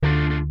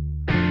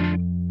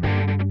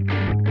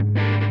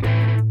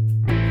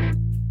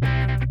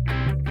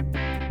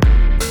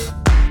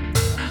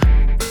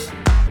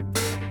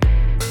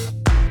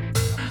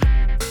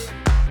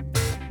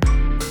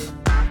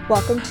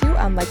Welcome to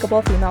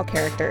Unlikable Female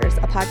Characters,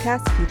 a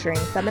podcast featuring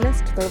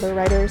feminist thriller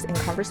writers in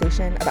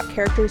conversation about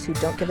characters who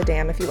don't give a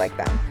damn if you like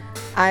them.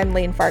 I'm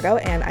Layne Fargo,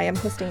 and I am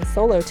hosting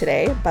solo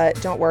today, but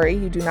don't worry,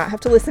 you do not have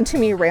to listen to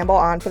me ramble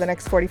on for the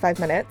next 45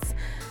 minutes.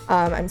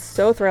 I'm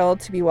so thrilled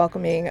to be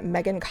welcoming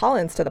Megan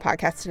Collins to the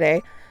podcast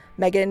today.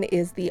 Megan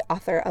is the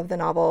author of the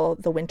novel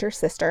The Winter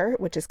Sister,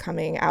 which is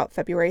coming out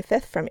February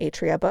 5th from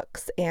Atria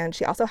Books, and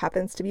she also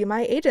happens to be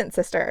my agent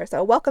sister.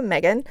 So welcome,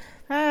 Megan.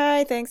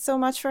 Hi, thanks so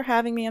much for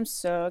having me. I'm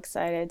so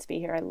excited to be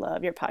here. I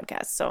love your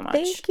podcast so much.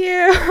 Thank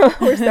you.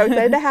 We're so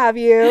excited to have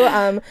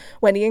you.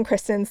 Wendy and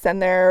Kristen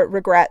send their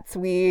regrets.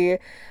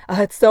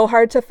 It's so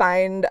hard to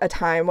find a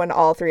time when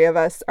all three of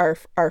us are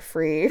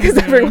free because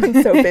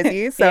everyone's so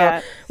busy.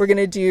 So We're going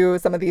to do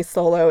some of these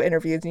solo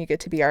interviews, and you get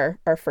to be our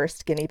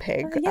first guinea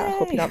pig.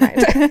 Hope you don't mind.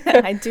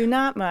 I do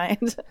not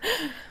mind.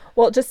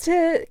 Well, just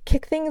to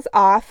kick things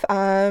off,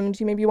 do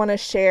you maybe want to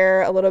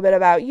share a little bit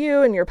about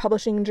you and your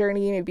publishing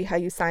journey, maybe how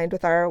you signed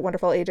with our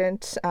wonderful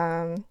agent?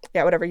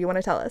 Whatever you want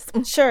to tell us.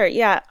 Sure,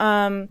 yeah.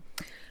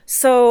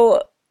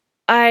 So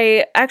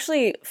I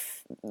actually,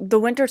 The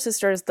Winter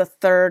Sister is the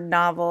third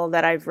novel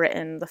that I've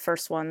written, the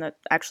first one that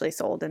actually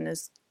sold and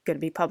is going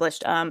to be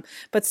published.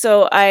 But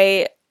so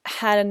I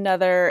had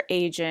another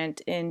agent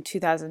in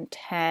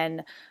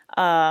 2010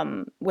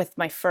 with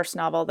my first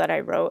novel that I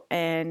wrote,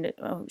 and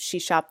she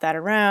shopped that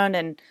around,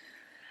 and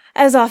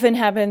as often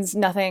happens,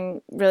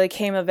 nothing really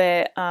came of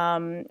it,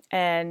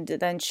 and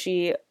then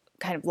she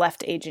kind of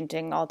left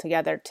agenting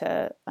altogether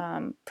to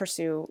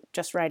pursue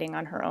just writing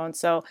on her own.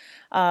 So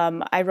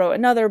I wrote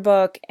another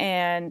book,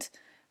 and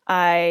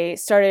I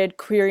started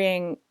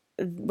querying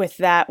with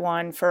that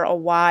one for a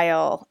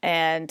while,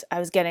 and I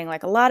was getting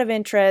like a lot of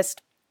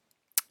interest.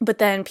 But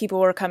then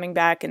people were coming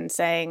back and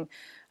saying,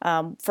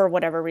 for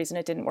whatever reason,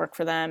 it didn't work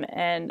for them.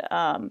 And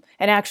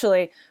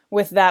actually,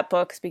 with that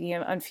book, speaking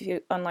of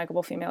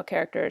Unlikable Female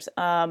Characters,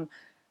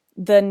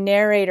 the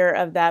narrator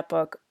of that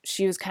book,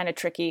 she was kind of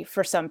tricky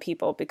for some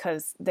people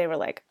because they were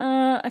like,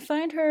 I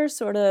find her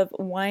sort of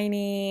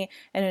whiny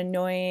and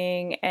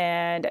annoying,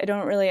 and I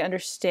don't really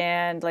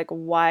understand like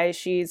why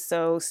she's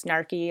so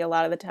snarky a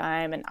lot of the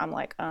time. And I'm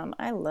like,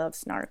 I love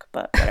snark,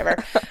 but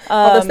whatever.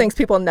 All those things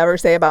people never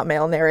say about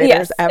male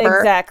narrators ever.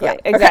 Exactly,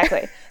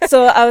 exactly.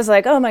 So I was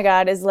like, oh my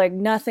God, is like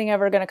nothing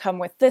ever going to come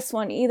with this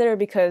one either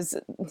because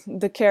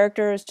the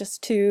character is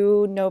just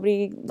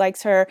nobody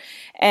likes her.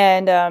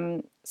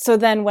 And so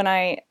then when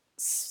I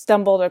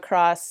stumbled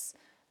across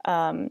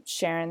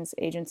Sharon's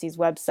agency's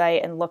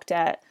website and looked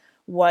at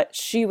what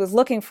she was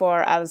looking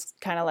for, I was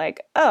kind of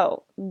like,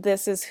 oh,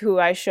 this is who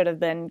I should have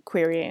been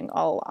querying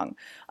all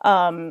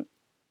along.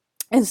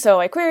 And so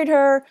I queried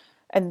her,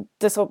 and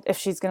if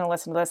she's going to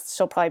listen to this,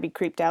 she'll probably be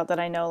creeped out that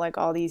I know like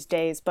all these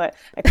days, but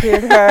I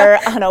queried her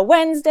on a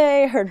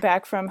Wednesday, heard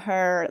back from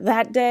her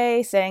that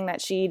day saying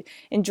that she'd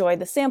enjoyed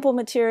the sample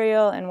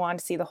material and wanted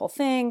to see the whole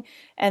thing.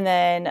 And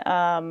then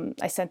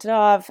I sent it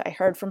off. I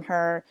heard from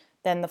her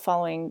then the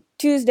following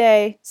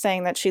Tuesday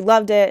saying that she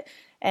loved it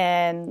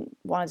and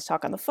wanted to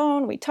talk on the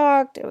phone. We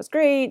talked. It was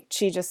great.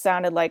 She just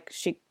sounded like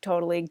she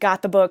totally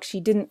got the book. She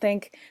didn't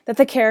think that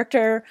the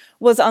character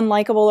was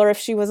unlikable, or if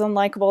she was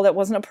unlikable, that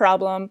wasn't a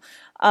problem.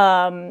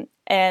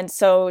 And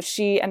so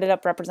she ended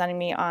up representing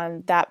me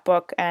on that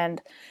book.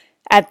 And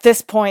at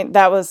this point,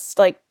 that was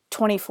like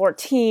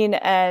 2014,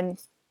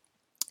 and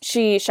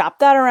she shopped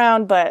that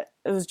around, but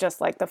it was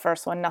just like the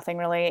first one. Nothing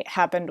really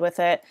happened with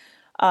it.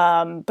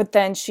 But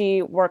then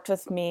she worked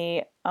with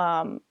me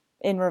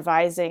in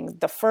revising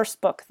the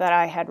first book that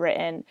I had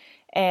written,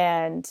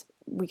 and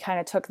we kind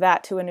of took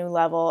that to a new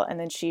level, and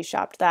then she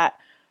shopped that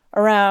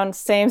around.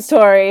 Same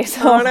story.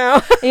 So, oh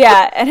no.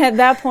 Yeah, and at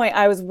that point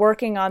I was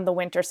working on The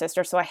Winter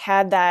Sister, so I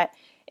had that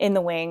in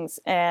the wings,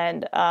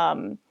 and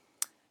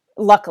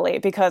luckily,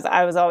 because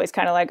I was always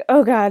kind of like,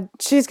 oh God,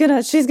 she's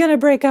gonna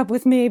break up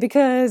with me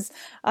because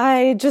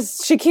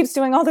she keeps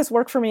doing all this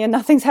work for me and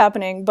nothing's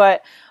happening.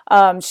 But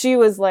she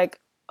was like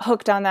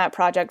hooked on that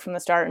project from the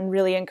start and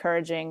really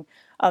encouraging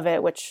of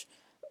it, which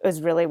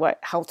is really what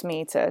helped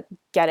me to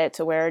get it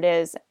to where it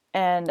is.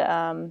 And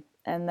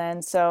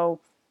then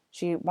so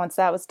once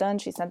that was done,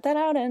 she sent that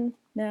out, and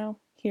now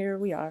here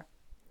we are.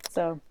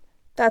 So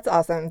that's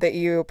awesome that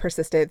you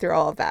persisted through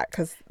all of that,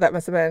 because that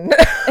must have been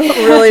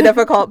really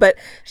difficult. But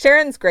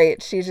Sharon's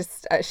great. She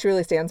just she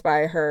really stands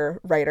by her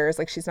writers.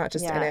 Like, she's not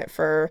just in it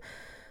for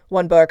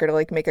one book or to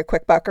like make a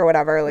quick buck or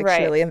whatever. Like,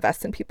 she really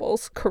invests in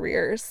people's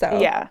careers. So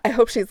yeah, I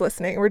hope she's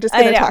listening. We're just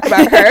going to talk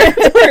about her.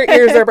 Her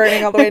ears are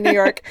burning all the way in New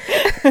York.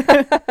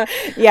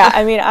 Yeah,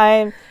 I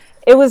mean,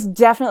 it was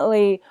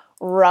definitely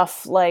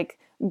rough, like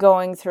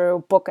going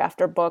through book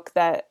after book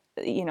that,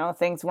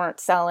 things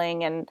weren't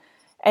selling,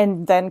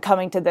 and then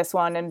coming to this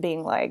one and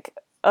being like,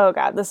 oh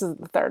God, this is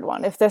the third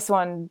one. If this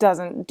one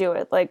doesn't do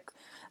it, like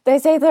they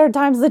say third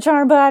time's the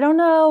charm, but I don't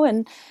know.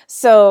 And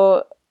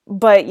so,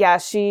 but yeah,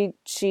 she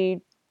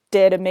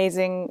did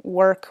amazing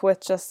work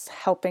with just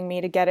helping me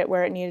to get it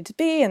where it needed to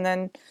be, and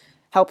then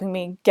helping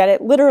me get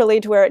it literally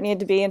to where it needed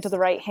to be, into the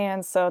right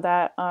hands, so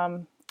that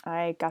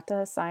I got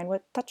to sign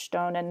with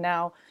Touchstone. And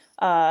now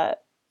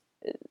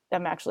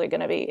I'm actually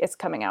going to be, it's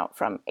coming out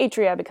from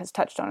Atria because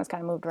Touchstone has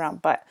kind of moved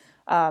around. But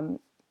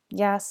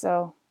yeah,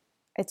 so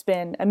it's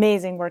been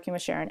amazing working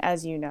with Sharon,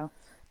 as you know.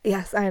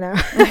 Yes, I know.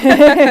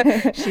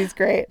 She's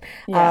great.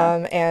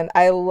 Yeah. And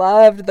I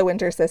loved The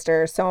Winter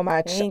Sister so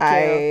much. Thank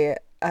you.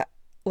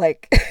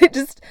 Like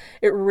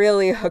it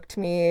really hooked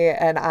me,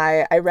 and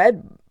I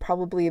read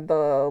probably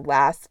the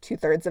last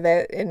 2/3 of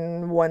it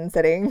in one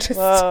sitting. Just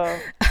Whoa.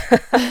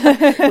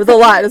 it was a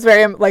lot. It was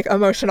very like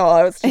emotional.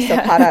 I was just so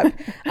Yeah. caught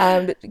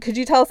up. Could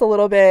you tell us a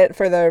little bit,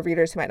 for the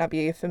readers who might not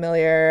be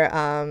familiar,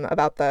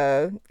 about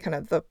the kind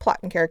of the plot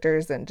and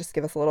characters, and just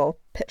give us a little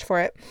pitch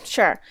for it?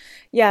 Sure.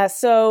 Yeah.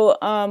 So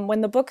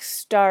when the book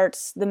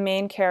starts, the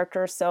main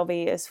character,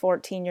 Sylvie, is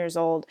 14 years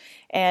old,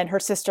 and her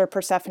sister,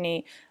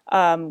 Persephone,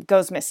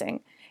 goes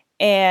missing.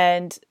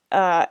 And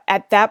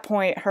at that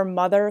point, her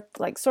mother,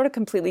 like, sort of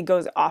completely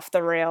goes off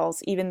the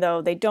rails, even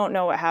though they don't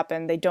know what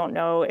happened. They don't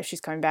know if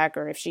she's coming back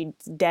or if she's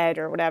dead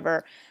or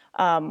whatever.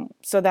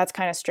 So that's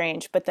kind of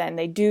strange. But then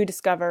they do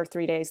discover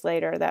 3 days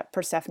later that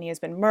Persephone has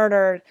been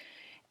murdered.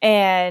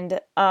 And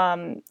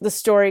the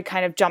story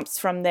kind of jumps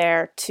from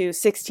there to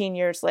 16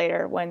 years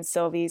later when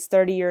Sylvie's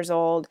 30 years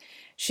old.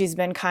 She's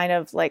been kind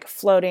of like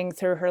floating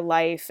through her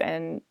life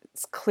and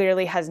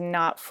clearly has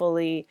not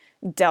fully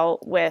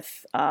dealt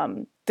with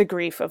the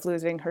grief of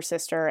losing her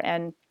sister.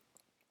 And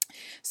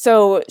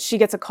so she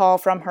gets a call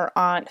from her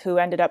aunt, who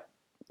ended up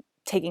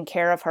taking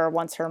care of her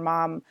once her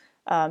mom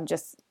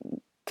just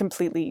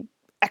completely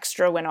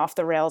extra went off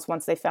the rails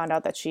once they found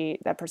out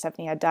that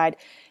Persephone had died.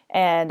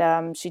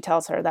 And she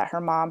tells her that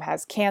her mom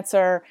has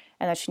cancer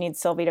and that she needs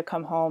Sylvie to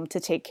come home to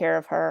take care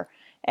of her.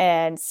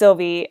 And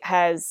Sylvie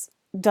has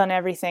done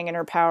everything in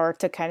her power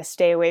to kind of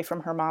stay away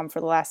from her mom for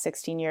the last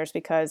 16 years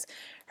because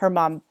her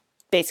mom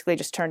basically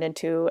just turned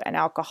into an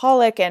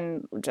alcoholic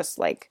and just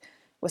like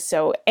was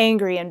so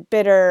angry and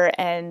bitter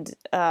and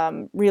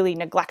really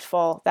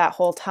neglectful that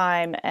whole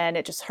time. And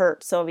it just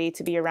hurt Sylvie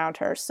to be around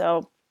her.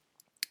 So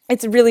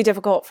it's really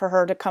difficult for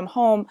her to come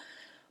home.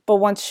 But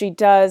once she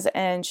does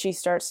and she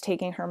starts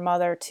taking her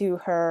mother to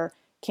her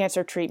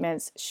cancer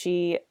treatments,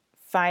 she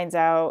finds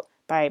out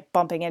by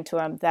bumping into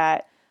him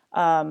that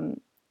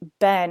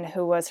Ben,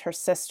 who was her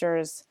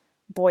sister's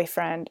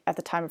boyfriend at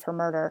the time of her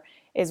murder,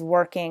 is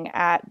working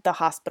at the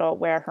hospital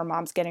where her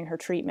mom's getting her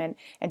treatment.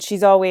 And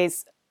she's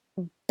always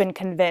been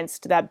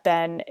convinced that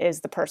Ben is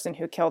the person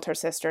who killed her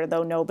sister,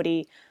 though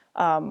nobody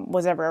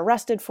was ever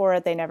arrested for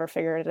it. They never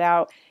figured it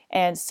out.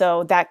 And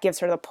so that gives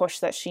her the push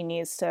that she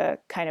needs to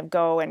kind of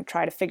go and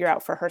try to figure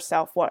out for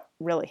herself what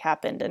really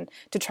happened and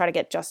to try to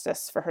get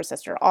justice for her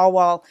sister, all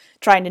while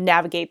trying to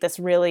navigate this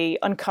really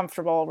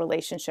uncomfortable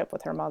relationship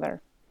with her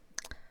mother.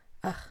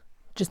 Ugh,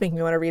 just making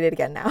me want to read it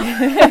again now.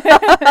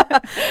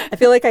 I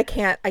feel like I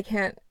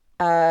can't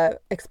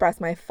express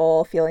my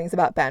full feelings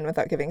about Ben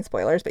without giving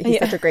spoilers, but he's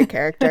such a great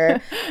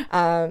character.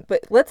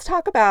 But let's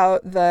talk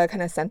about the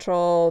kind of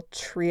central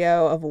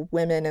trio of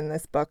women in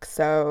this book.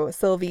 So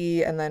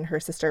Sylvie, and then her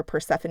sister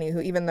Persephone,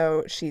 who, even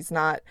though she's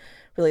not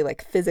really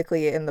like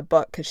physically in the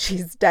book because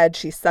she's dead,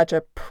 she's such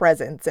a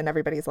presence in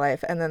everybody's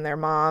life. And then their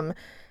mom,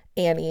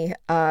 Annie.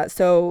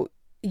 So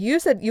you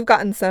said you've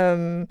gotten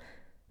some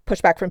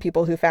pushback from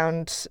people who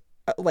found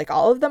like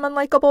all of them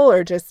unlikable,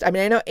 or just, I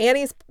mean, I know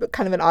Annie's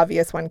kind of an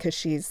obvious one because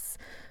she's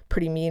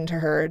pretty mean to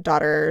her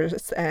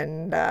daughters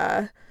and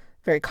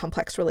very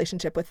complex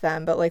relationship with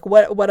them. But like,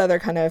 what other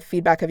kind of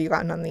feedback have you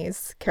gotten on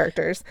these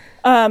characters?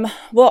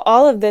 Well,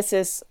 all of this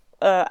is,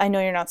 I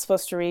know you're not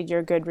supposed to read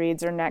your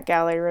Goodreads or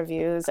NetGalley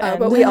reviews.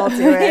 But we all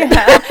do it.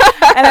 Yeah.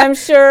 And I'm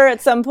sure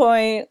at some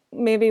point,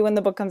 maybe when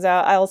the book comes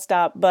out, I'll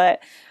stop.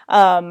 But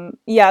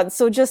yeah,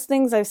 so just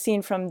things I've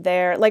seen from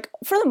there. Like,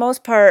 for the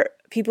most part,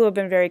 people have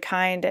been very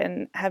kind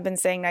and have been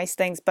saying nice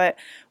things. But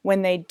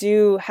when they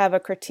do have a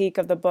critique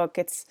of the book,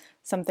 it's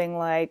something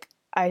like,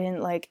 I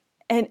didn't like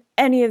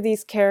any of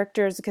these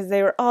characters because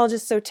they were all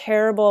just so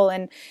terrible.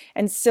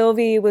 And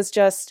Sylvie was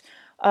just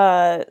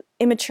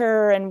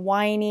immature and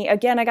whiny.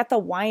 Again, I got the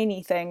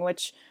whiny thing,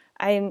 which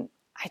I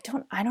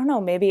don't know.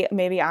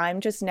 Maybe I'm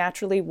just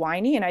naturally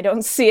whiny and I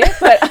don't see it.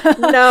 But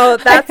no,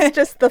 that's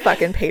just the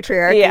fucking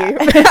patriarchy. Yeah.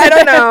 I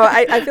don't know.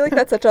 I feel like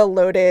that's such a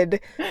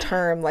loaded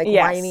term, like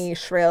Yes. whiny,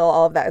 shrill,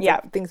 all of that. It's Yeah.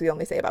 like things we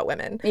only say about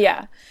women.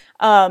 Yeah.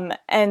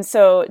 And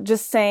so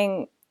just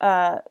saying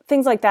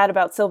things like that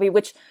about Sylvie,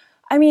 which,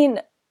 I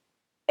mean,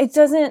 it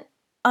doesn't,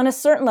 on a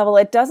certain level,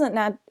 it doesn't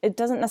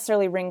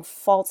necessarily ring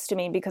false to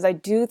me, because I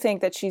do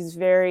think that she's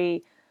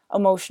very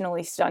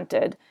emotionally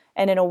stunted,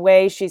 and in a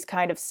way she's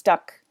kind of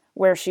stuck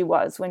where she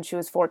was when she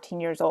was 14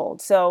 years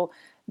old. So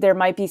there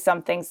might be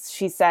some things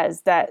she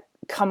says that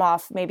come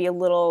off maybe a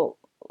little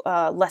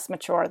less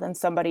mature than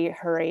somebody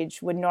her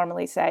age would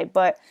normally say,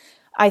 but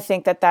I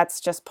think that that's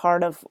just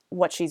part of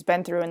what she's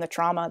been through and the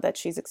trauma that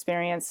she's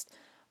experienced.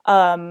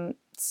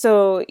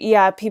 So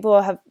yeah,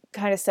 people have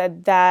kind of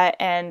said that,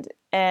 and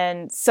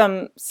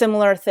some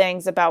similar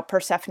things about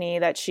Persephone,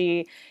 that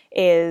she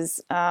is,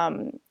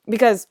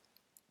 because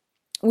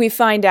we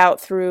find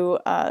out through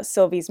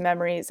Sylvie's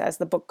memories as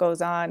the book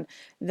goes on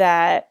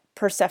that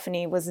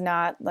Persephone was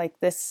not like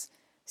this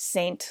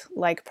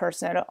saint-like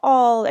person at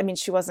all. I mean,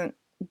 she wasn't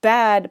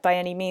bad by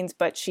any means,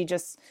 but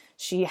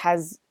she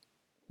has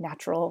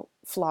natural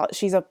flaws.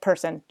 She's a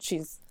person.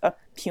 She's a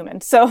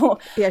human. So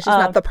yeah, she's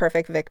not the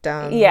perfect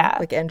victim, yeah,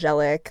 like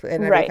angelic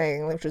and right.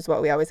 everything, which is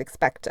what we always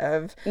expect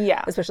of,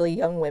 Yeah, especially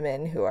young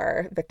women who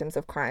are victims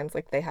of crimes.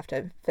 Like they have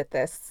to fit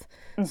this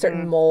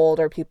certain mold,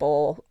 or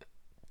people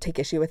take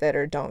issue with it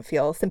or don't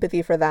feel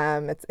sympathy for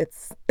them.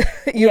 It's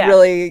you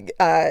really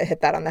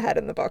hit that on the head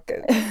in the book.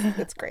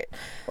 It's great.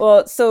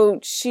 Well, so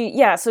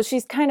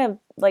she's kind of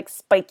like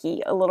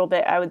spiky a little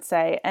bit, I would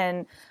say.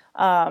 And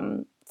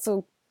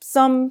so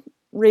some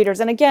readers,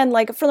 and again,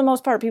 like for the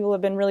most part, people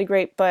have been really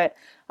great, but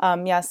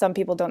some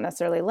people don't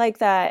necessarily like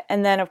that.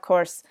 And then, of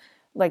course,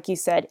 like you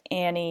said,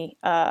 Annie,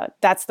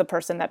 that's the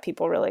person that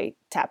people really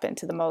tap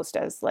into the most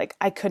as like,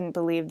 I couldn't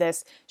believe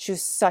this. She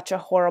was such a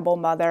horrible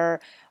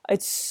mother.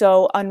 It's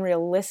so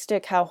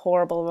unrealistic how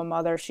horrible of a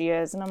mother she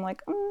is. And I'm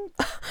like,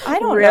 I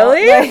don't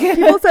really? know. Like,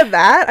 people said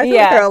that? I feel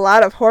like there are a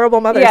lot of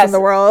horrible mothers in the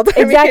world.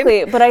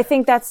 Exactly. But I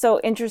think that's so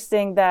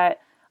interesting that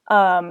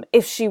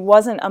if she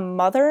wasn't a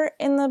mother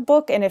in the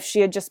book, and if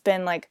she had just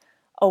been like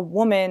a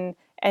woman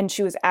and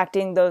she was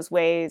acting those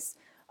ways,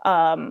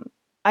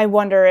 I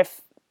wonder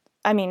if,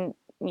 I mean,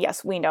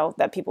 yes, we know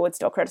that people would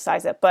still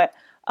criticize it, but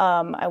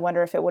I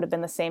wonder if it would have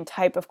been the same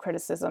type of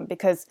criticism,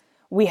 because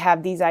we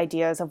have these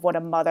ideas of what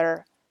a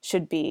mother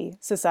should be,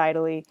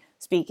 societally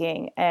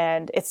speaking,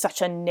 and it's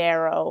such a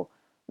narrow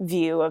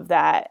view of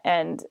that.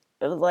 And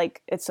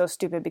like, it's so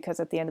stupid, because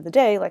at the end of the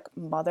day, like,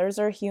 mothers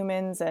are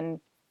humans, and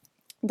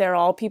they're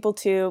all people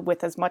too,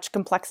 with as much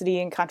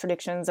complexity and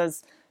contradictions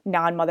as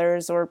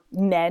non-mothers or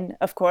men,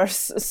 of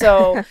course.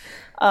 So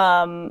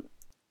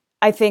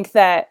I think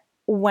that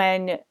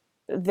when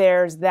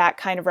there's that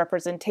kind of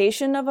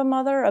representation of a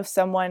mother, of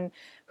someone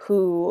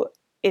who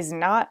is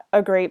not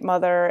a great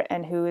mother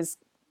and who is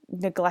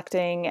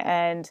neglecting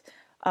and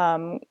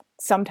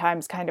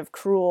sometimes kind of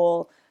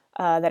cruel,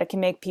 that it can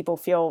make people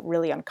feel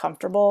really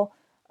uncomfortable,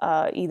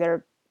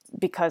 either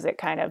because it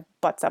kind of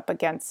butts up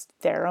against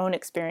their own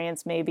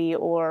experience maybe,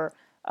 or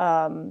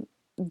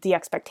the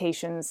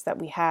expectations that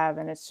we have.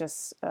 And it's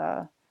just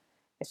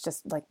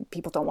like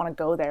people don't want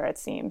to go there, it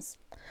seems.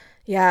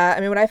 Yeah, I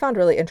mean, what I found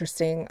really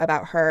interesting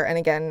about her, and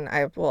again,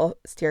 I will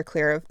steer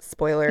clear of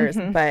spoilers,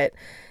 but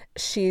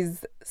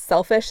she's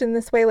selfish in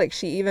this way. Like,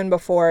 she, even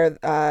before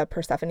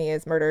Persephone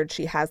is murdered,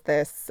 she has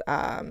this,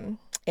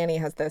 Annie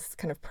has this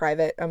kind of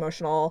private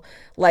emotional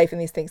life and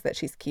these things that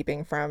she's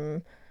keeping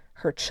from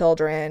her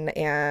children.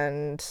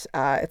 And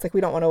it's like,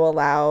 we don't want to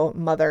allow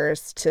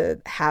mothers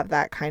to have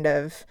that kind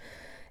of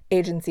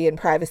agency and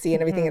privacy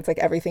and everything. It's like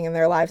everything in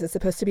their lives is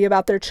supposed to be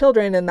about their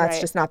children, and that's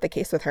just not the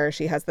case with her.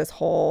 She has this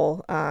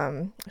whole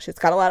she's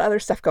got a lot of other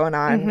stuff going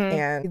on,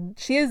 and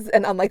she is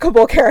an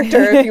unlikable character,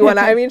 if you want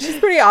to. I mean, she's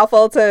pretty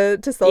awful to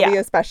Sylvie,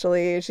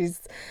 especially.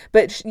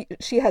 But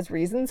she has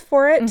reasons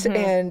for it,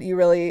 and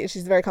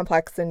she's very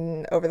complex.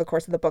 And over the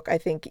course of the book, I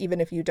think even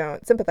if you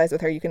don't sympathize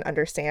with her, you can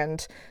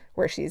understand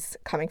where she's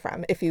coming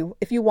from if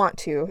you want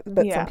to.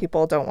 But some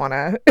people don't want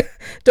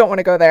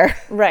to go there.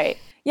 Right.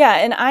 Yeah,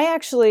 and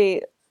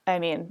I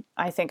mean,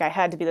 I think I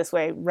had to be this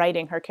way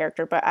writing her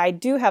character, but I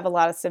do have a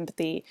lot of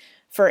sympathy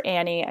for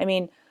Annie. I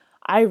mean,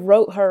 I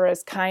wrote her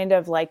as kind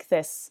of like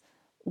this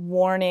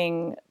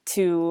warning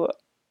to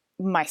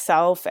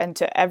myself and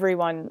to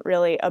everyone,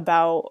 really,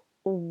 about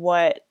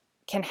what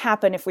can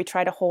happen if we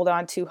try to hold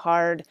on too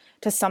hard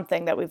to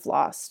something that we've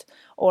lost,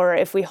 or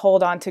if we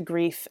hold on to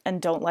grief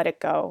and don't let it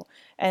go.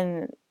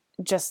 And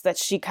just that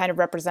she kind of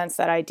represents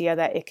that idea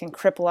that it can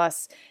cripple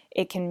us,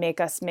 it can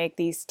make us make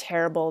these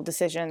terrible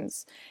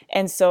decisions.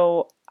 And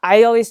so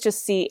I always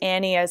just see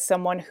Annie as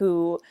someone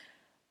who,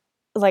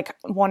 like,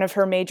 one of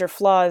her major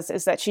flaws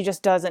is that she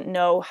just doesn't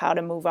know how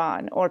to move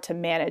on or to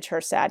manage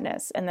her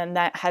sadness. And then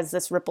that has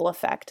this ripple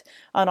effect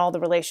on all the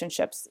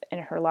relationships in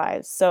her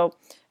lives. So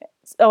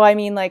I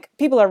mean, like,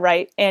 people are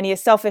right. Annie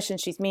is selfish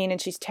and she's mean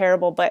and she's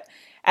terrible. But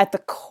at the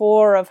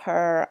core of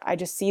her, I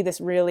just see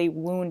this really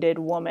wounded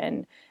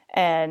woman,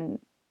 and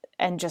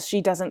just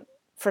she doesn't,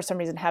 for some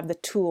reason, have the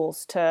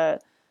tools to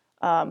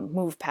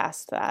move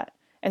past that.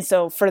 And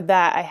so for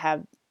that, I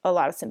have a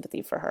lot of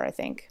sympathy for her, I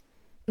think.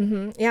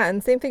 Yeah,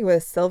 and same thing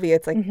with Sylvie.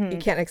 It's like, you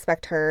can't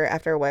expect her,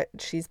 after what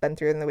she's been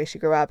through and the way she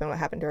grew up and what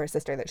happened to her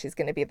sister, that she's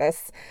going to be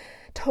this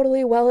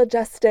totally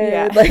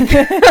well-adjusted, like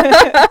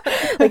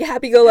like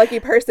happy-go-lucky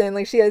person.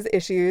 Like, she has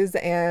issues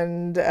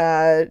and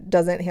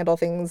doesn't handle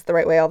things the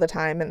right way all the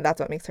time, and that's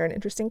what makes her an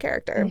interesting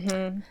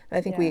character.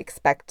 I think we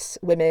expect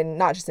women,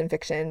 not just in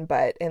fiction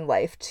but in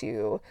life,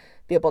 to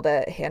be able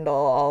to handle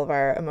all of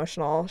our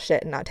emotional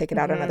shit and not take it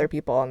out on other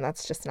people, and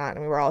that's just not.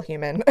 I mean, we're all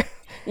human.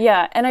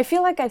 Yeah, and I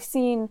feel like I've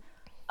seen,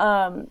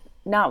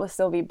 not with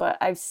Sylvie, but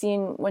I've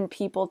seen when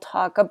people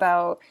talk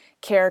about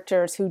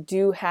characters who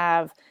do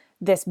have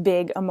this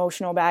big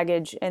emotional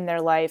baggage in their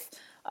life,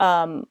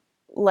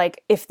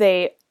 like, if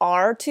they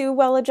are too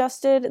well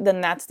adjusted,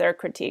 then that's their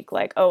critique.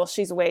 Like, oh, well,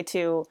 she's way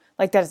too,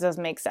 like, that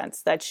doesn't make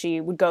sense that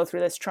she would go through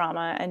this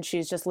trauma and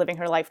she's just living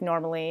her life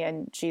normally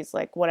and she's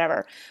like,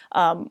 whatever.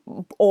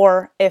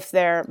 Or if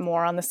they're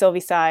more on the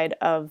Sylvie side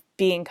of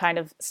being kind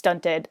of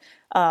stunted,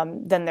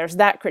 then there's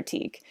that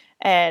critique.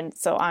 And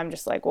so I'm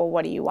just like, well,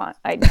 what do you want?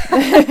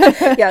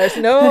 Yeah, there's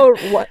no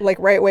like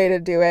right way to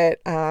do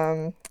it.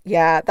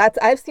 Yeah,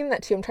 I've seen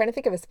that too. I'm trying to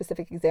think of a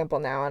specific example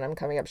now and I'm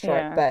coming up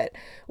short, but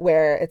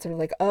where it's sort of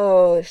like,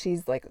 oh,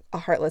 she's like a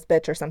heartless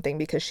bitch or something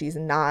because she's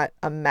not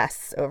a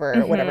mess over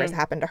whatever's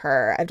happened to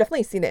her. I've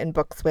definitely seen it in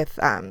books with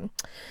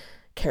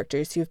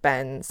characters who've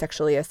been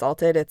sexually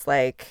assaulted. It's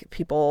like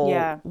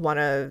people want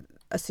to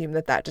assume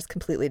that just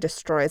completely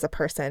destroys a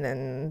person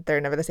and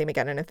they're never the same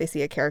again. And if they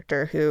see a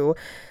character who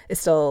is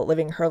still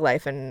living her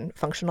life and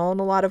functional in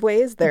a lot of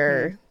ways,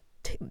 they're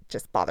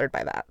just bothered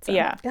by that. So,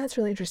 yeah, it's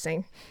really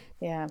interesting.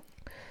 Yeah.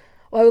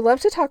 Well, I would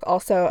love to talk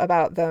also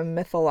about the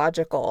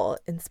mythological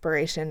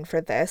inspiration for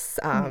this.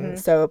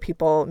 So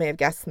people may have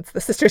guessed, since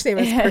the sister's name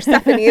is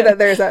Persephone, that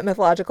there's a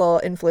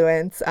mythological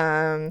influence.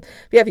 But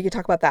yeah, if you could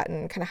talk about that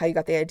and kind of how you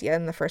got the idea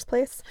in the first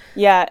place.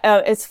 Yeah,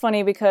 it's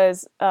funny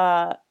because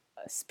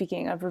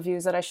speaking of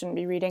reviews that I shouldn't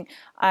be reading,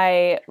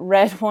 I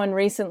read one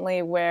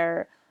recently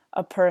where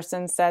a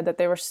person said that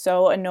they were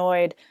so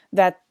annoyed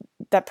that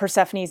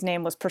Persephone's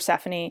name was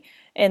Persephone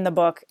in the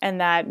book, and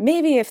that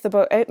maybe if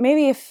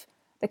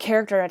the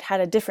character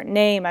had a different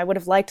name, I would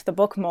have liked the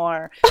book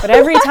more. But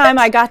every time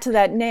I got to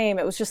that name,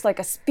 it was just like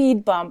a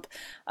speed bump.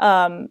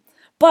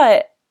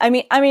 But I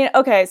mean,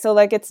 okay, so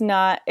like it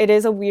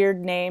is a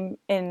weird name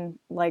in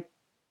like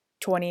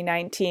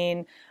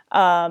 2019,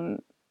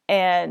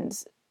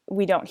 and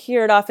we don't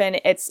hear it often.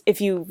 It's,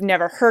 if you've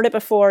never heard it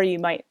before,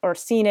 or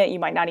seen it, you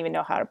might not even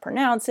know how to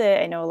pronounce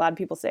it. I know a lot of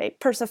people say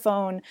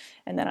Persephone,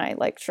 and then I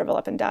like shrivel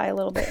up and die a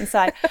little bit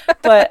inside.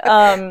 But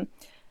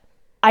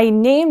I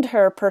named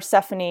her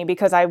Persephone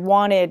because I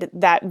wanted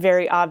that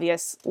very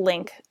obvious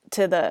link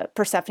to the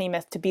Persephone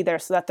myth to be there,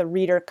 so that the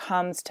reader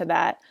comes to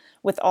that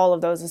with all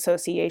of those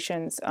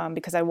associations,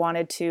 because I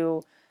wanted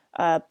to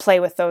play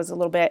with those a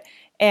little bit.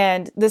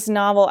 And this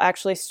novel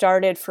actually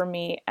started for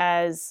me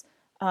as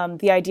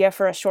the idea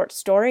for a short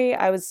story.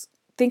 I was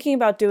thinking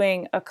about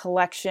doing a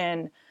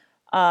collection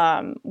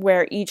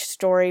where each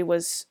story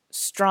was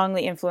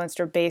strongly influenced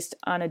or based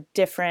on a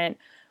different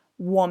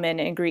woman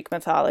in Greek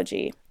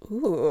mythology.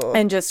 Ooh.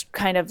 And just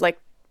kind of like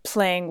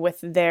playing with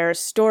their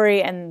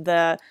story and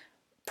the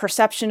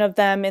perception of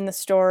them in the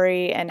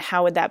story and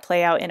how would that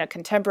play out in a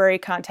contemporary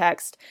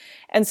context.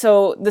 And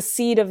so the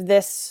seed of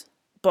this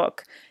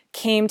book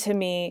came to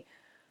me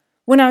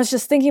when I was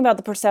just thinking about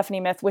the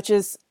Persephone myth, which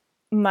is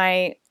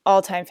my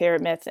all-time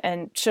favorite myth.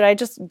 And should I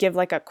just give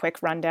like a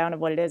quick rundown of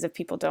what it is if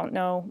people don't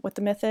know what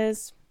the myth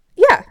is?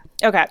 Yeah.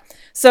 Okay.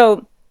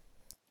 So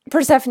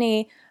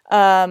Persephone,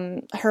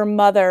 her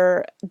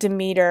mother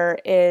Demeter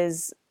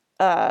is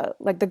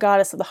like the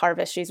goddess of the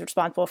harvest. She's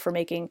responsible for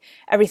making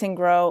everything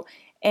grow.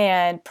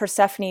 And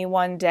Persephone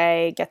one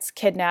day gets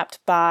kidnapped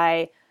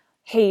by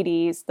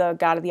Hades, the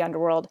god of the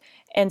underworld.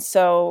 And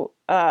so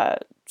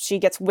she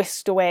gets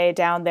whisked away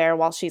down there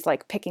while she's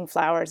like picking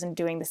flowers and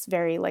doing this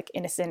very like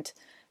innocent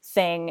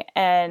thing.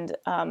 And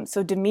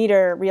so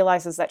Demeter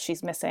realizes that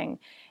she's missing,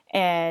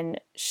 and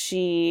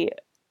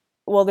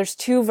there's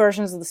two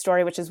versions of the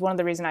story, which is one of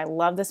the reasons I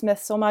love this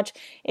myth so much.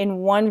 In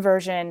one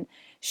version,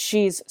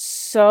 she's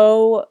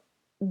so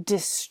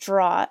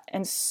distraught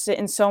and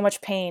in so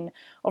much pain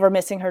over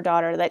missing her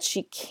daughter that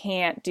she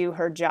can't do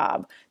her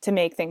job to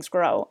make things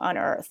grow on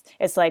Earth.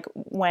 It's like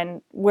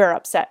when we're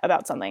upset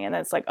about something and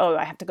it's like, oh,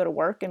 I have to go to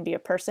work and be a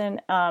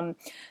person.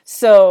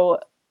 So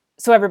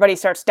everybody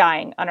starts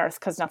dying on Earth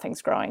because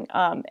nothing's growing.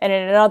 And in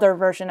another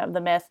version of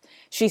the myth,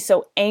 she's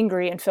so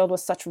angry and filled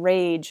with such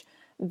rage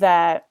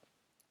that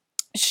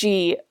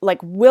she like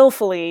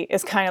willfully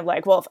is kind of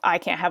like, well, if I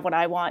can't have what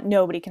I want,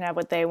 nobody can have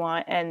what they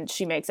want. And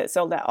she makes it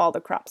so that all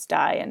the crops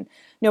die and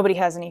nobody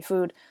has any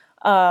food.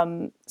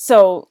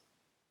 So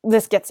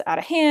this gets out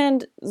of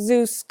hand.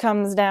 Zeus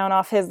comes down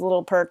off his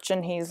little perch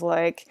and he's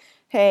like,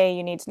 hey,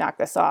 you need to knock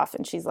this off.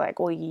 And she's like,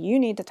 well, you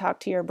need to talk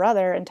to your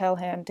brother and tell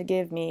him to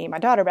give me my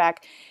daughter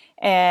back.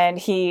 And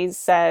he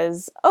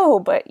says, oh,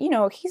 but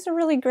he's a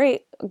really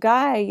great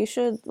guy. You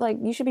should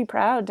be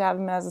proud to have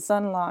him as a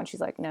son-in-law. And she's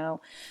like,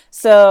 no.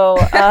 So,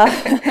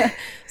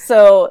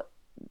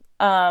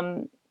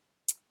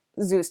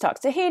 Zeus talks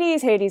to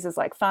Hades. Hades is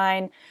like,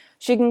 fine,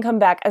 she can come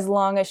back as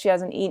long as she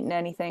hasn't eaten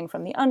anything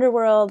from the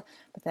underworld.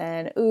 But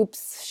then,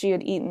 oops, she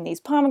had eaten these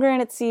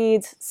pomegranate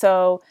seeds.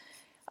 So,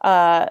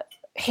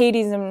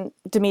 Hades and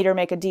Demeter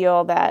make a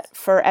deal that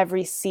for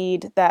every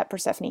seed that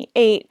Persephone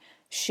ate,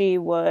 she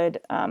would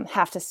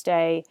have to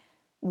stay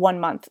 1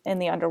 month in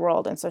the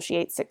underworld. And so she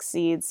ate 6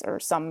 seeds, or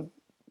some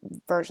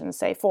versions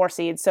say 4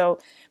 seeds. So,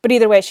 but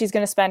either way, she's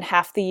going to spend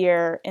half the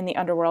year in the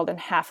underworld and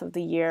half of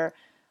the year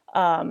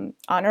on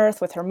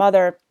Earth with her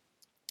mother.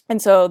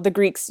 And so the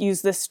Greeks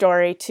use this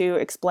story to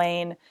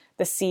explain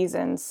the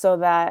seasons, so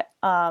that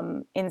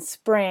in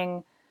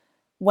spring,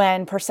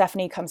 when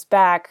Persephone comes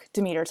back,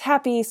 Demeter's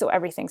happy, so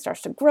everything starts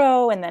to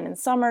grow. And then in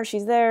summer,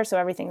 she's there, so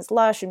everything's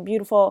lush and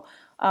beautiful.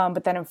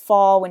 But then in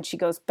fall, when she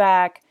goes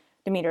back,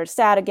 Demeter's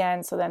sad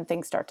again, so then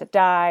things start to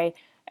die.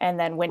 And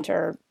then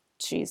winter,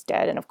 she's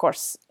dead. And of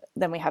course,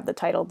 then we have the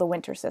title, The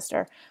Winter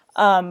Sister.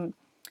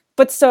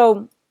 But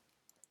so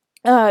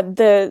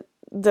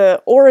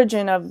the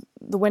origin of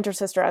The Winter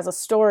Sister as a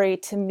story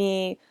to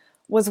me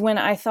was when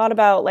I thought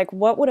about like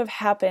what would have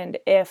happened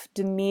if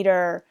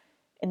Demeter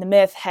in the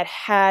myth had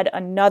had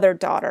another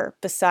daughter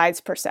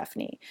besides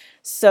Persephone,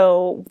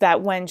 so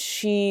that when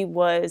she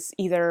was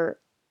either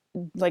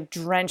like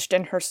drenched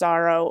in her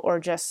sorrow or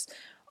just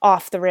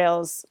off the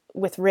rails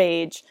with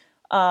rage,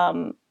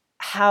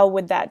 how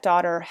would that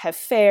daughter have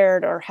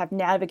fared or have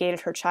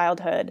navigated her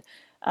childhood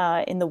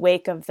in the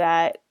wake of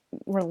that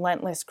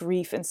relentless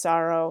grief and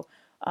sorrow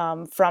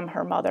from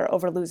her mother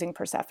over losing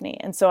Persephone?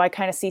 And so I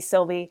kind of see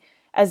Sylvie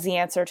as the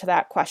answer to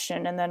that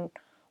question. And then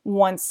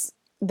once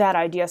that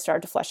idea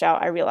started to flesh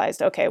out, I realized,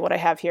 okay, what I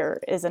have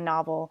here is a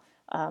novel,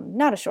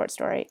 not a short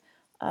story,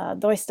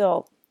 though I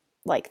still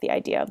like the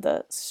idea of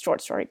the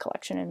short story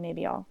collection, and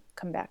maybe I'll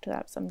come back to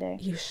that someday.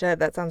 You should.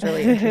 That sounds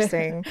really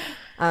interesting.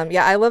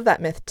 Yeah, I love that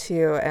myth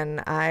too,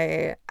 and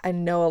I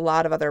know a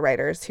lot of other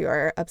writers who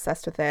are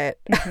obsessed with it.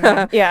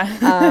 Mm-hmm.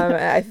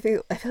 Yeah. I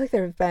feel like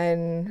there have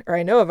been, or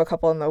I know of a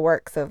couple in the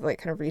works of like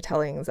kind of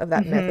retellings of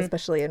that myth,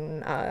 especially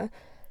in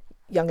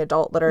young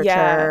adult literature.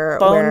 Yeah.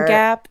 Bone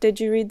Gap. Did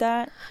you read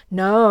that?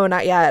 No,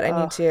 not yet.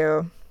 I need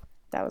to.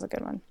 That was a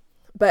good one.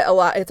 But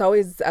it's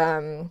always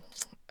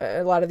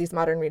a lot of these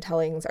modern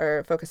retellings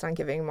are focused on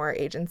giving more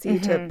agency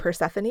to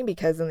Persephone,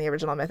 because in the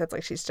original myth it's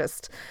like she's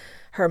just,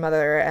 her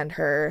mother and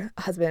her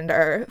husband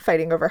are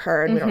fighting over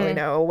her, and we don't really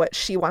know what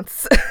she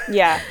wants.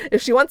 Yeah.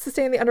 If she wants to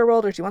stay in the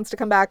underworld or she wants to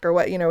come back or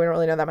what, we don't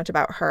really know that much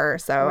about her.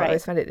 So I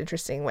always find it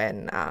interesting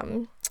when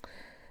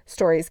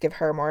stories give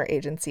her more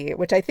agency,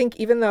 which I think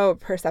even though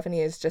Persephone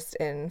is just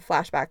in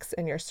flashbacks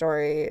in your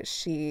story,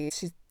 she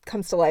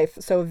comes to life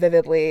so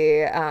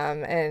vividly,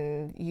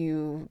 and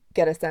you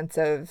get a sense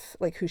of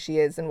like who she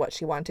is and what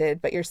she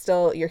wanted, but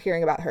you're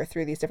hearing about her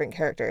through these different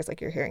characters.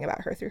 Like you're hearing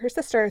about her through her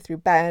sister, through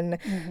Ben,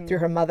 through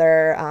her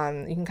mother.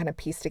 You can kind of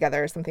piece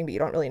together something, but you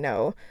don't really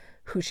know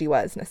who she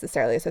was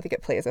necessarily. So I think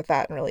it plays with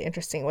that in really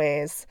interesting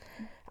ways.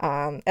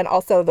 And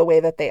also the way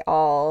that they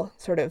all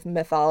sort of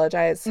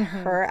mythologize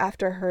her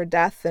after her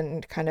death,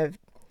 and kind of,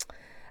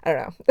 I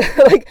don't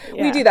know, like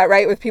we do that,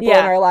 right? With people in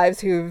our lives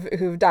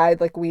who've died,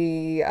 like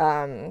we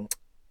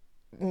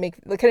make,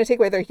 like, kind of take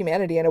away their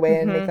humanity in a way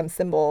and make them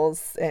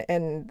symbols,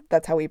 and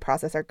that's how we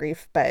process our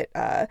grief. But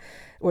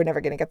we're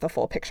never going to get the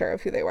full picture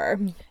of who they were.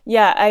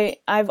 Yeah,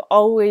 I've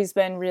always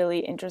been really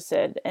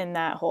interested in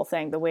that whole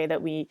thing, the way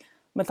that we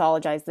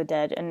mythologize the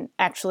dead. And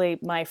actually,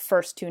 my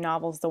first two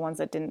novels, the ones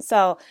that didn't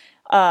sell,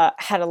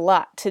 had a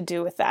lot to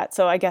do with that.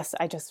 So I guess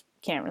I just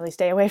can't really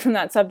stay away from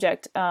that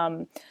subject.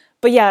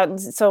 But yeah,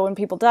 so when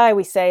people die,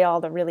 we say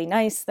all the really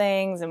nice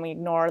things and we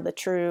ignore the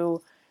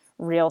true,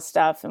 real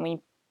stuff, and we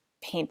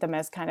paint them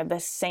as kind of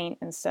this saint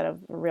instead of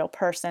a real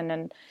person.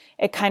 And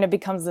it kind of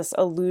becomes this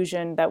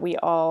illusion that we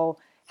all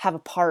have a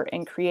part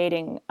in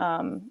creating.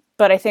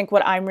 But I think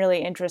what I'm really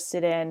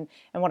interested in,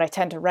 and what I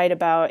tend to write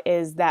about,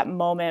 is that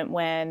moment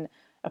when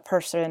a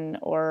person,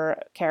 or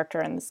a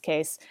character in this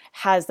case,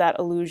 has that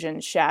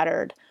illusion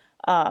shattered,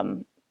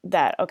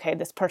 that, okay,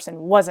 this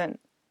person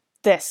wasn't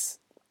this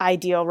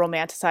ideal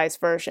romanticized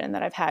version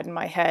that I've had in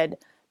my head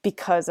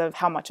because of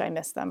how much I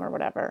miss them or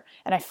whatever.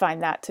 And I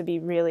find that to be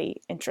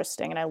really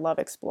interesting, and I love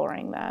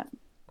exploring that.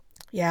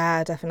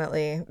 Yeah,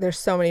 definitely. There's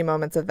so many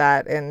moments of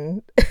that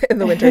in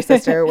The Winter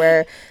Sister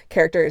where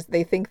characters,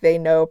 they think they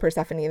know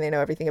Persephone, they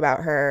know everything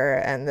about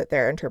her, and that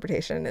their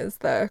interpretation is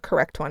the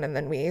correct one, and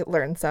then we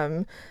learn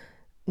some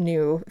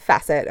new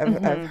facet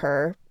of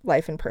her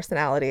life and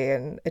personality,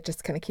 and it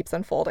just kind of keeps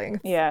unfolding.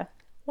 Yeah.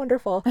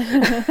 Wonderful.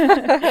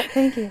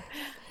 Thank you.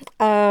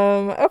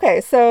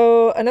 Okay,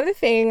 so another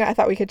thing I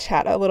thought we could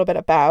chat a little bit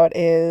about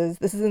is,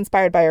 this is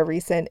inspired by a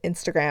recent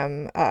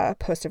Instagram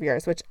post of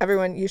yours, which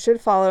everyone, you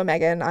should follow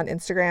Megan on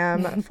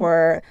Instagram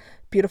for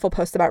beautiful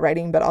posts about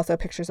writing, but also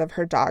pictures of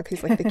her dog,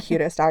 who's like the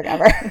cutest dog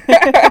ever.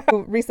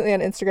 Recently on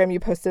Instagram, you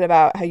posted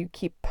about how you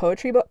keep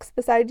poetry books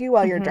beside you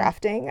while you're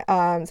drafting.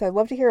 So I'd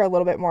love to hear a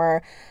little bit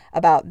more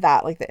about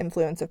that, like the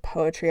influence of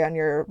poetry on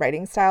your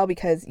writing style,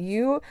 because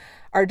you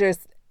are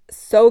just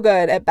so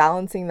good at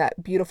balancing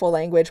that beautiful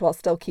language while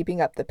still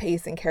keeping up the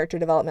pace and character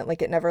development.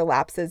 Like it never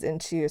lapses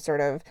into sort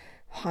of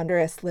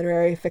ponderous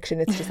literary fiction.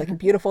 It's just like a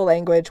beautiful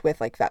language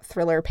with like that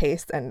thriller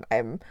pace, and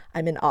I'm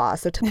in awe.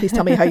 So please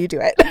tell me how you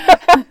do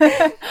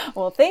it.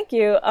 Well, thank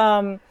you.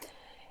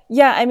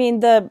 Yeah, I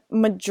mean, the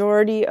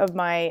majority of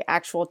my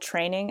actual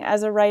training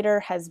as a writer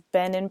has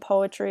been in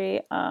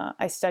poetry.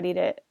 I studied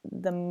it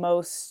the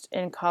most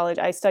in college.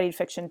 I studied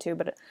fiction too,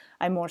 but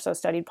I more so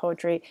studied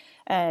poetry,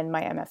 and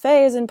my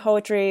MFA is in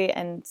poetry.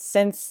 And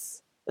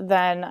since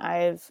then,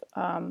 I've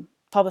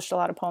published a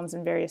lot of poems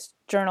in various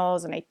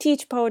journals, and I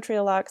teach poetry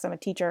a lot because I'm a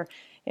teacher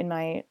in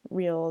my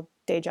real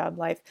day job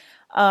life.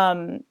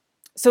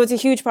 So it's a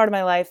huge part of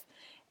my life.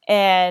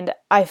 And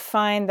I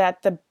find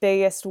that the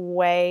biggest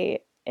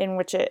way in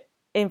which it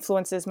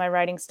influences my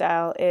writing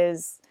style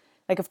is,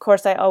 like, of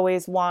course, I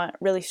always want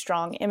really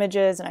strong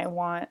images and I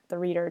want the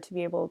reader to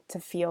be able to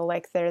feel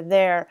like they're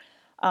there.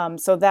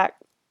 So that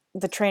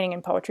the training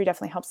in poetry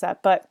definitely helps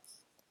that. But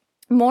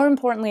more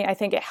importantly, I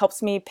think it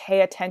helps me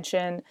pay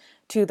attention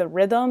to the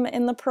rhythm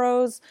in the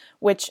prose,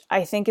 which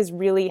I think is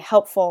really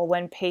helpful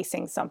when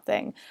pacing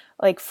something.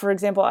 Like, for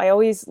example, I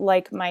always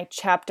like my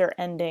chapter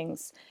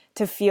endings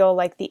to feel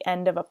like the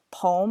end of a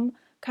poem,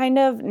 kind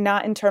of,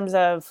 not in terms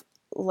of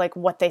like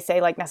what they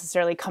say, like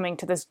necessarily coming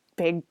to this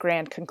big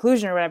grand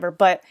conclusion or whatever,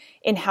 but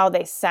in how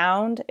they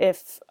sound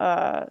if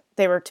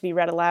they were to be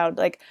read aloud.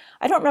 Like,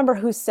 I don't remember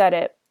who said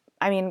it.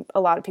 I mean, a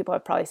lot of people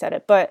have probably said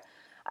it, but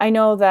I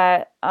know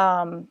that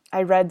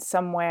I read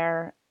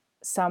somewhere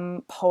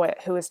some poet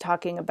who was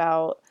talking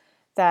about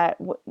that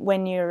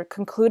when you're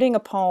concluding a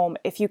poem,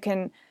 if you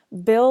can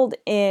build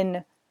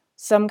in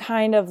some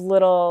kind of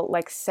little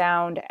like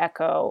sound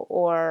echo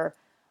or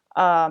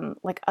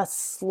like a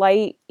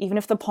slight, even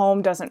if the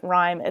poem doesn't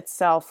rhyme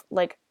itself,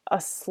 like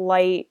a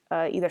slight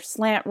either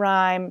slant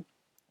rhyme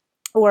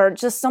or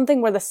just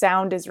something where the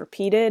sound is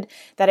repeated,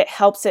 that it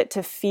helps it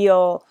to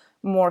feel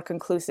more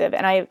conclusive.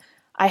 And I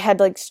had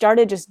like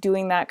started just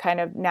doing that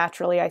kind of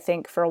naturally, I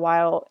think, for a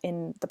while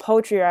in the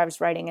poetry I was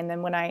writing. And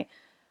then when I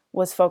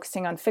was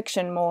focusing on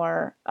fiction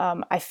more,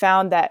 I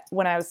found that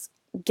when I was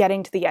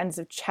getting to the ends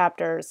of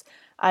chapters,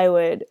 I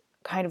would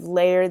kind of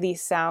layer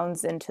these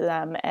sounds into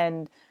them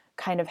and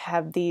kind of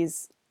have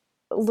these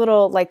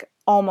little like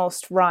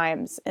almost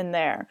rhymes in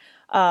there.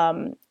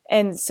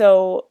 And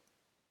so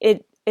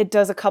it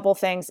does a couple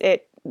things.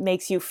 It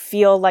makes you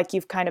feel like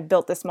you've kind of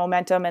built this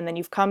momentum and then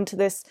you've come to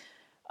this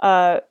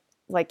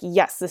like,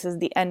 yes, this is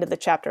the end of the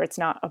chapter. It's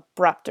not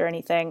abrupt or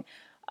anything.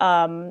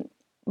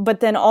 But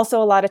then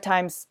also a lot of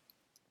times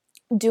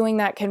doing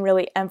that can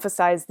really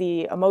emphasize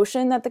the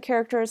emotion that the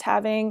character is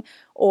having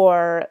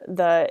or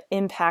the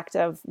impact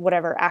of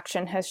whatever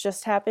action has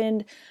just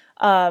happened.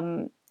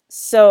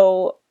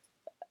 So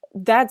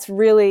that's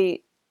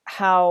really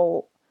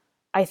how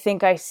I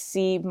think I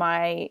see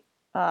my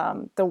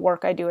the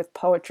work I do with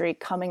poetry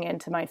coming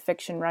into my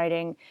fiction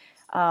writing.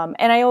 And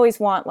I always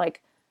want,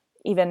 like,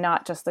 even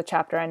not just the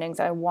chapter endings,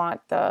 I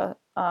want the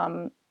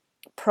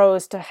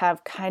prose to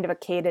have kind of a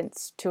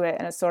cadence to it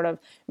and a sort of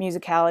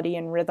musicality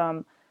and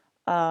rhythm.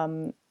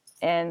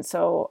 And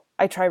so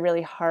I try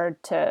really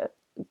hard to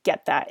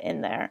get that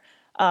in there.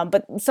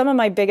 But some of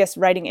my biggest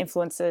writing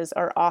influences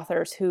are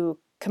authors who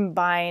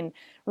combine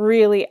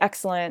really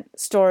excellent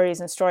stories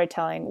and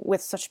storytelling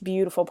with such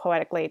beautiful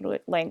poetic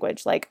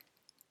language, like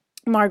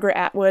Margaret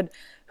Atwood,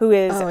 who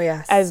is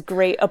as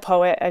great a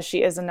poet as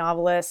she is a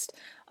novelist.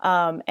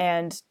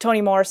 And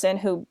Toni Morrison,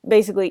 who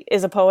basically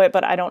is a poet,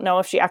 but I don't know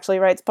if she actually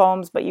writes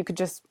poems, but you could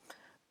just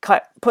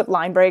put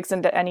line breaks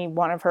into any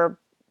one of her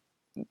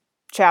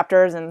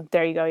chapters and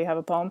there you go, you have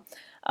a poem.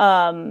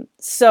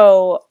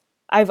 So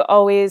I've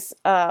always,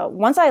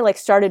 once I like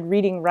started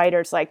reading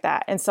writers like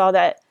that and saw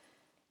that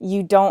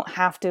you don't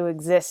have to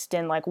exist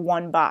in like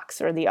one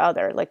box or the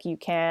other, like you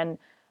can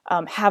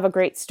have a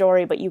great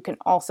story, but you can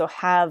also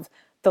have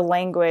the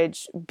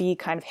language be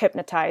kind of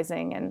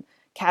hypnotizing and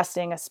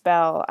casting a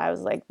spell. I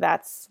was like,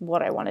 that's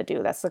what I want to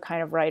do. That's the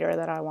kind of writer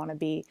that I want to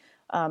be,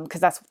 because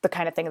that's the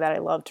kind of thing that I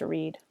love to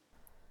read.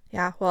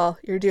 Yeah, well,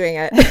 you're doing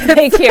it.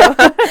 Thank you.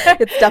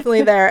 It's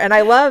definitely there. And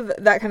I love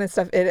that kind of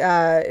stuff.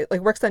 It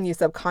like works on you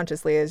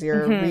subconsciously as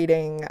you're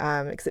reading,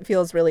 because it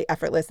feels really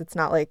effortless. It's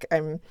not like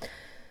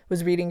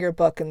was reading your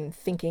book and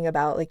thinking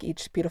about like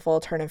each beautiful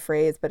turn of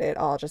phrase, but it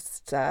all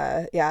just,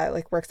 it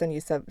like works on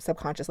you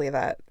subconsciously,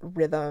 that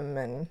rhythm.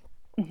 And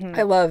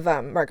I love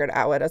Margaret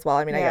Atwood as well.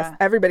 I mean, I guess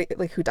everybody,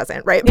 like, who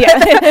doesn't, right?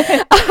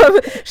 Yeah.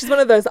 She's one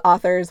of those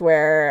authors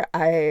where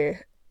I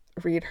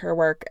read her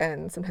work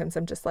and sometimes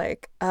I'm just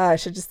like,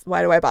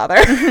 why do I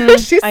bother?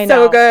 She's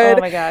so good.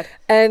 Oh my God.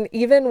 And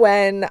even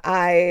when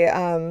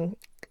I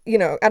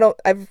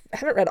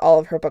haven't read all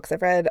of her books.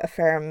 I've read a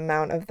fair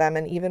amount of them.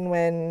 And even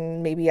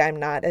when maybe I'm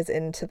not as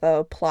into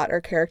the plot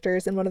or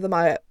characters in one of them,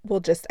 I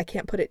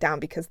can't put it down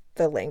because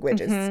the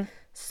language is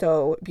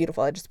so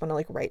beautiful. I just want to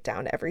like write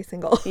down every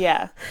single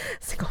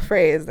single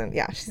phrase. And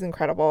yeah, she's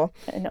incredible.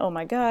 And oh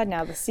my God,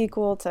 now the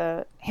sequel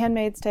to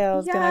Handmaid's Tale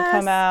is going to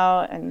come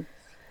out. And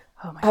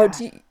oh my God.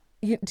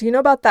 Do you know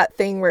about that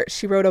thing where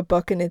she wrote a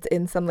book and it's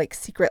in some like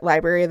secret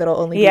library that'll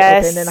only be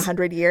open in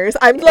 100 years?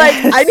 I'm like,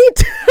 I need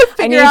to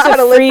figure out how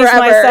to live forever.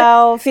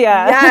 Myself.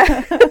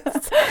 Yeah.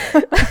 Yes.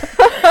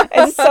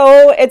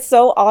 It's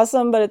so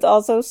awesome, but it's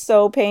also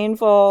so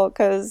painful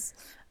because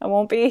I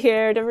won't be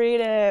here to read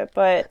it.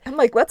 But I'm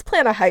like, let's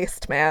plan a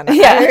heist, man.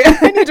 Yeah.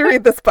 I need to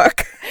read this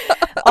book.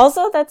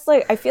 Also, that's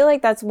like, I feel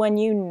like that's when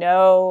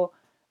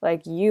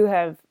like you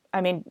have,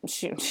 I mean,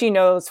 she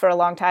knows for a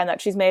long time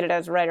that she's made it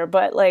as a writer,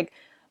 but like,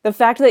 the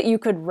fact that you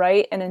could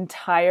write an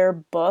entire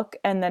book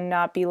and then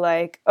not be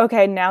like,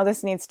 okay, now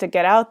this needs to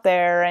get out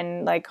there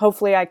and like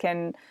hopefully I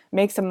can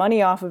make some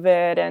money off of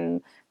it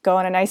and go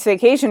on a nice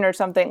vacation or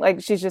something.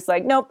 Like she's just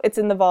like, nope, it's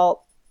in the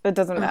vault. It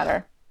doesn't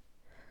matter.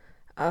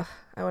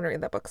 I want to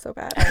read that book so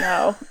bad. I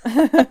know.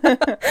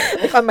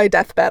 Like on my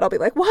deathbed, I'll be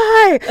like,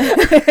 why?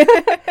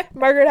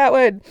 Margaret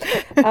Atwood.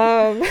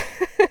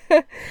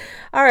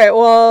 All right,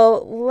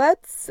 well,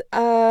 let's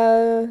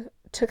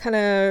to kind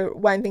of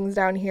wind things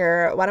down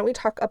here, why don't we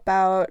talk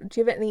about, do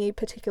you have any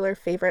particular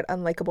favorite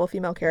unlikable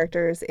female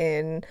characters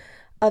in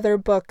other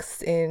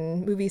books,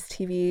 in movies,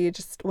 TV,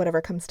 just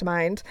whatever comes to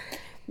mind?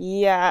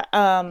 Yeah.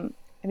 I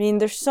mean,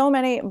 there's so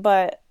many,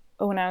 but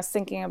when I was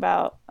thinking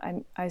about,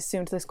 I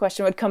assumed this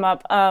question would come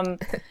up.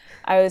 I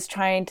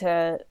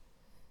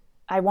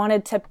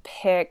wanted to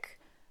pick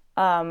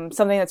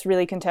something that's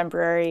really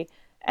contemporary,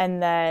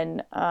 and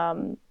then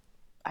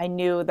I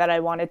knew that I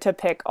wanted to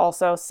pick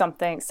also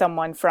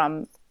someone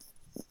from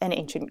an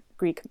ancient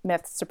Greek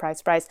myth. Surprise,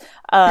 surprise.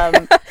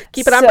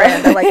 Keep it on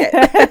brand. I like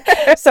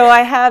it. So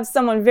I have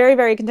someone very,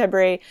 very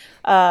contemporary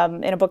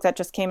in a book that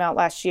just came out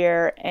last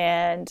year,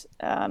 and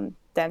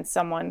then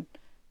someone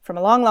from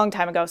a long, long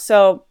time ago.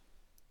 So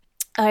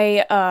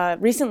I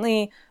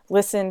recently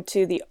listened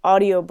to the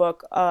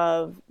audiobook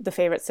of The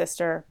Favorite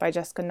Sister by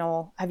Jessica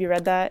Knoll. Have you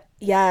read that?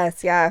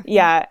 Yes, yeah.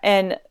 Yeah,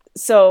 and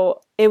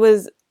so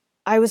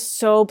I was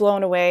so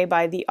blown away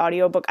by the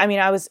audiobook. I mean,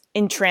 I was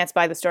entranced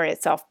by the story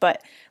itself,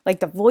 but like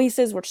the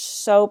voices were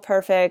so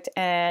perfect,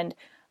 and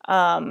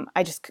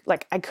I just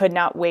I could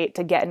not wait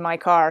to get in my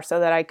car so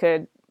that I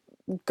could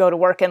go to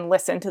work and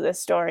listen to this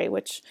story,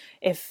 which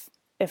if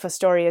a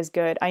story is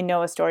good, I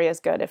know a story is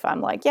good if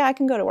I'm like, yeah, I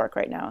can go to work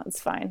right now. It's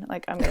fine.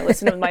 Like, I'm going to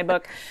listen to my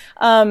book.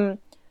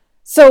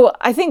 So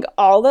I think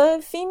all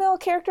the female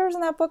characters in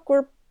that book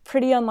were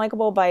pretty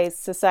unlikable by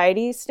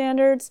society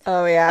standards.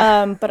 Oh,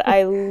 yeah. But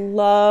I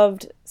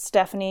loved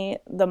Stephanie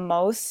the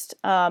most.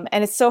 And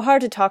it's so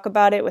hard to talk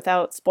about it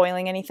without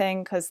spoiling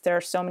anything because there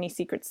are so many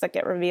secrets that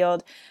get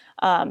revealed.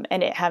 And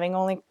it having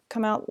only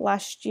come out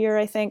last year,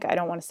 I think. I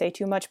don't want to say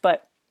too much,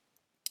 but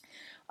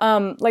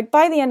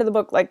by the end of the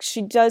book,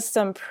 she does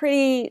some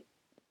pretty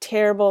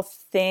terrible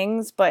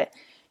things, but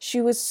she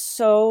was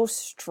so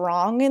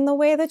strong in the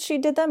way that she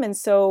did them and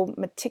so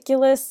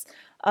meticulous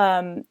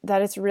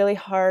that it's really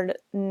hard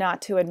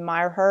not to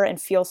admire her and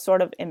feel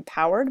sort of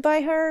empowered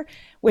by her,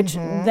 which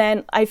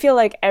then I feel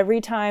like every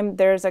time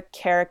there's a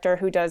character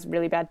who does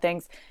really bad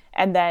things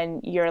and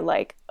then you're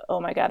like, oh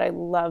my God, I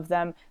love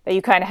them, that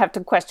you kind of have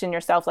to question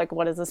yourself, like,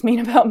 what does this mean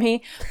about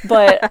me?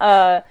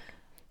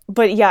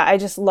 But yeah, I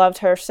just loved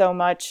her so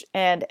much,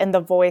 and the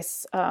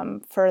voice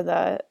for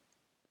the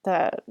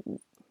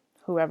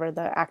whoever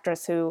the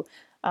actress who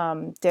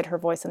did her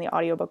voice in the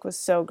audiobook was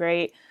so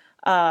great.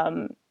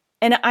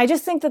 And I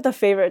just think that The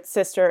Favorite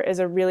Sister is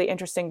a really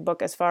interesting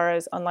book as far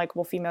as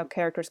unlikable female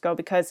characters go,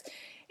 because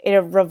it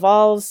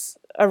revolves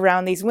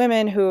around these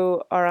women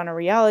who are on a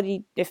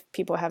reality, if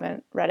people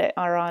haven't read it,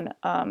 are on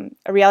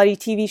a reality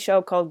TV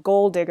show called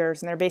Gold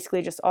Diggers, and they're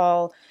basically just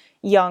all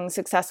young,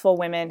 successful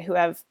women who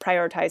have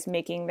prioritized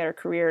making their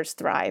careers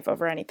thrive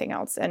over anything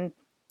else. And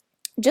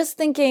just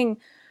thinking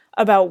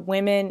about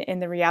women in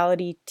the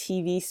reality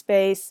TV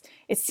space,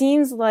 it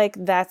seems like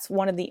that's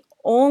one of the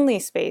only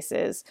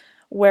spaces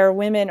where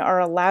women are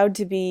allowed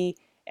to be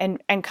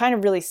and kind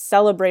of really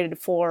celebrated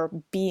for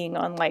being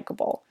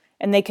unlikable.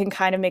 And they can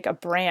kind of make a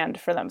brand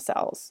for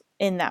themselves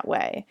in that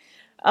way.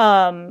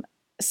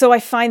 So I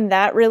find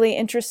that really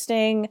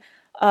interesting.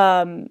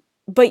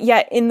 But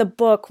yet in the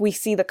book, we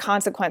see the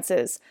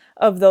consequences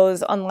of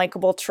those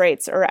unlikable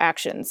traits or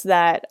actions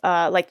that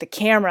the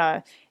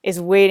camera is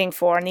waiting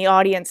for and the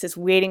audience is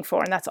waiting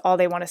for, and that's all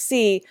they want to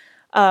see.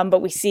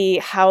 But we see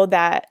how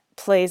that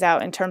plays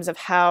out in terms of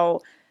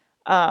how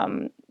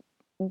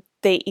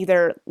they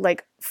either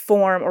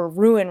form or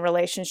ruin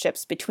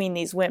relationships between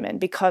these women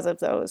because of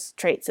those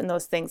traits and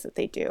those things that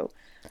they do.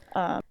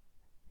 Yeah,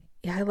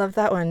 I love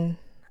that one.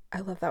 I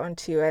love that one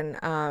too.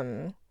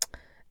 And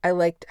I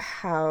liked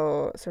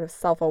how sort of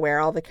self-aware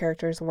all the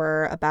characters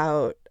were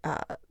about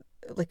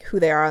who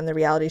they are on the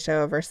reality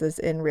show versus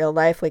in real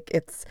life.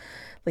 It's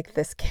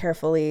this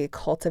carefully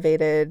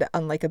cultivated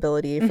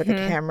unlikability for the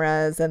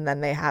cameras, and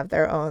then they have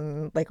their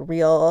own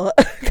real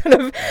kind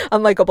of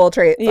unlikable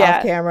traits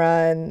off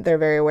camera, and they're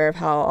very aware of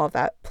how all of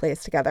that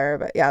plays together.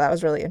 But yeah, that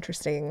was really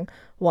interesting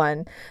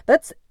one.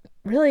 That's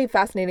really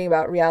fascinating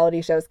about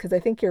reality shows, because I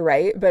think you're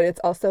right, but it's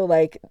also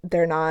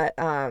they're not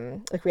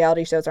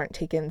reality shows aren't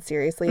taken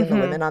seriously, and the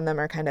women on them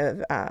are kind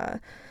of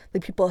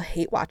people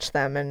hate watch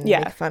them and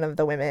make fun of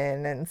the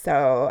women, and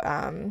so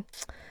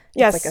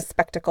it's a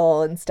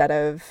spectacle instead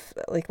of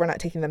we're not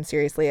taking them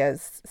seriously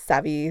as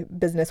savvy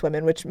business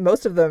women, which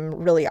most of them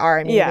really are.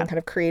 I mean, even kind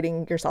of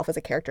creating yourself as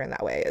a character in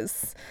that way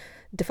is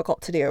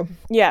difficult to do.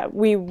 Yeah,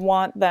 we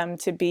want them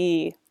to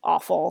be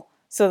awful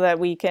so that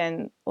we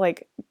can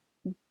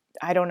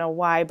I don't know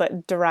why,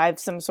 but derive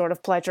some sort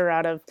of pleasure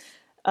out of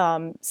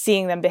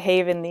seeing them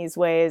behave in these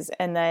ways.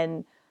 And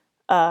then,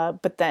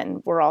 but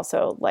then we're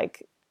also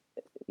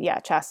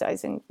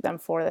chastising them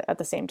for it at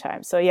the same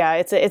time. So yeah,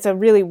 it's a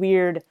really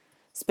weird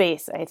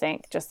space, I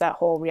think, just that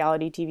whole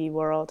reality TV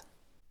world.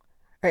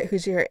 All right,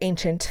 who's your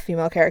ancient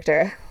female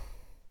character?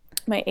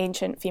 My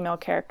ancient female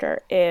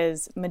character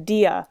is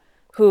Medea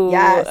who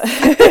Yes.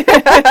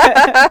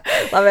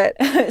 Love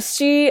it.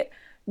 She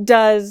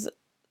does,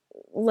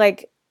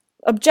 like,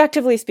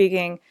 objectively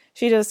speaking,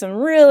 she does some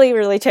really,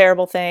 really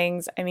terrible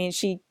things. I mean,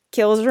 she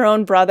kills her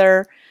own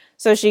brother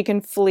so she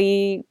can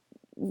flee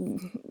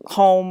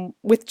home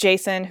with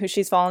Jason, who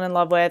she's fallen in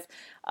love with.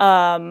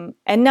 And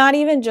not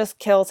even just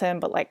kills him,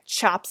 but like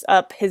chops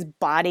up his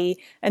body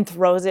and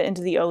throws it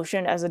into the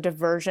ocean as a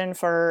diversion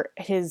for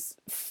his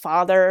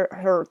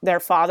father, their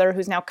father,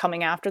 who's now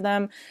coming after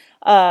them.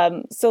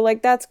 So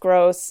like that's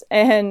gross.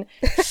 And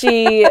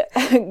she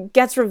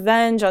gets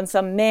revenge on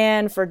some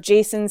man for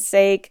Jason's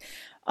sake,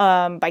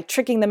 by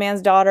tricking the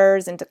man's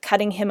daughters into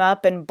cutting him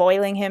up and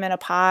boiling him in a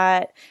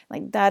pot.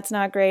 Like that's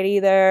not great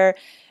either.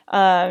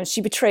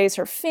 She betrays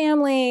her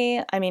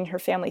family. I mean, her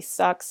family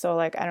sucks, so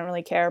like I don't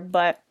really care,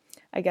 but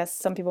I guess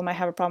some people might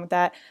have a problem with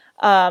that.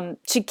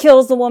 She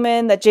kills the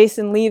woman that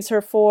Jason leaves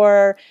her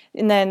for,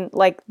 and then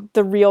like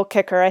the real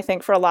kicker, I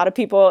think, for a lot of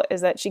people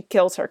is that she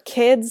kills her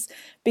kids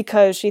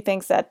because she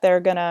thinks that they're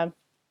gonna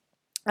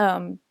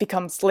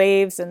become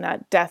slaves and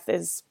that death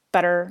is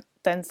better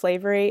than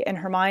slavery in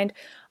her mind.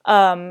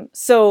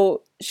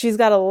 So she's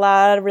got a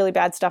lot of really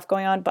bad stuff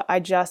going on, but I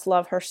just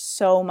love her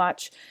so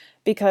much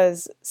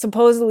because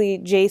supposedly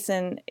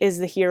Jason is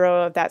the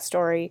hero of that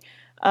story,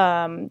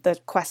 the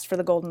quest for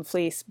the Golden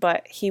Fleece,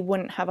 but he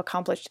wouldn't have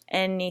accomplished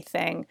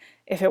anything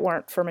if it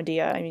weren't for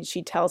Medea. I mean,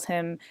 she tells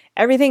him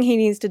everything he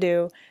needs to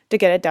do to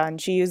get it done.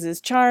 She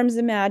uses charms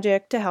and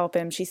magic to help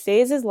him. She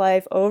saves his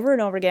life over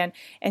and over again,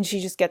 and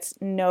she just gets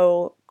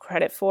no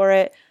credit for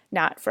it,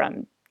 not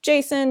from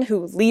Jason,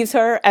 who leaves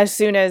her as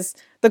soon as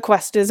the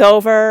quest is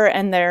over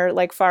and they're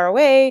like far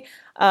away,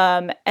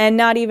 and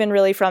not even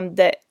really from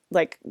the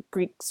like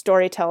Greek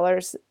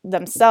storytellers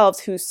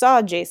themselves who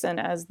saw Jason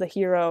as the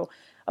hero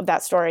of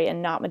that story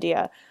and not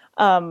Medea.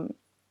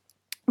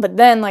 But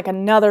then like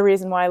another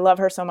reason why I love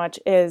her so much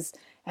is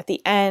at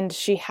the end,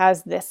 she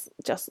has this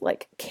just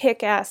like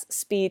kick-ass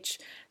speech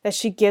that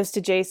she gives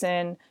to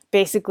Jason,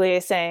 basically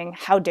saying,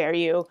 "How dare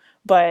you?"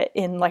 but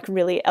in like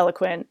really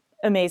eloquent,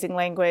 amazing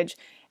language.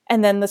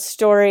 And then the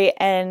story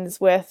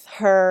ends with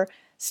her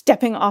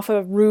stepping off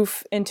a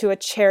roof into a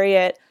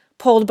chariot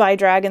pulled by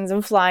dragons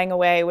and flying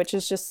away, which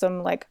is just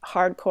some like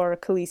hardcore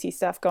Khaleesi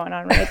stuff going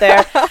on right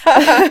there.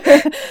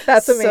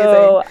 That's amazing.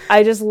 So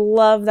I just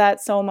love that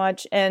so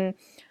much. And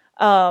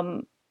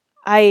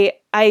I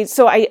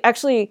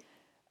actually,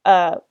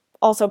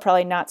 also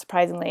probably not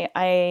surprisingly,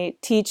 I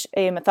teach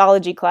a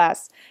mythology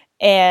class,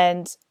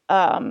 and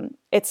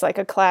it's like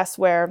a class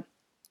where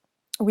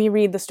we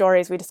read the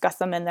stories, we discuss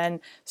them, and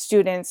then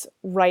students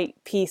write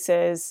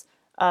pieces,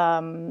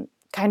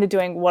 kind of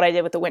doing what I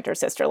did with The Winter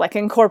Sister, like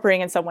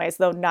incorporating in some ways,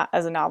 though not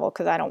as a novel,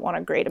 because I don't want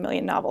to grade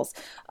 1,000,000 novels.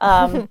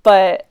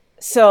 But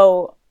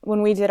so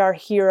when we did our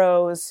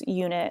heroes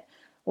unit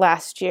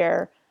last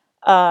year,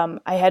 I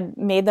had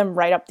made them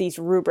write up these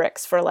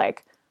rubrics for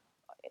like,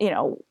 you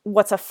know,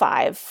 what's a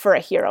 5 for a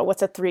hero?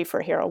 What's a 3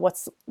 for a hero?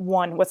 What's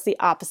 1? What's the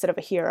opposite of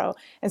a hero?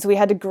 And so we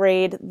had to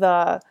grade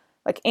the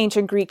like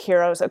ancient Greek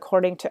heroes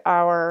according to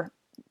our,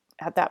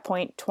 at that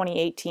point,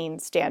 2018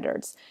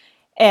 standards,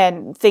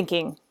 and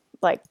thinking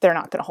like they're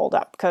not going to hold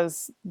up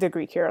because the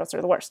Greek heroes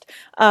are the worst.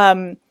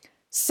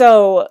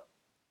 So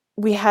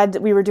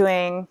we were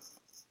doing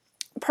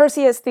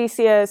Perseus,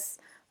 Theseus,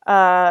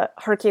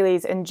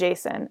 Hercules, and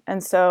Jason.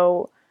 And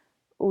so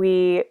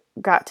we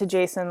got to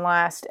Jason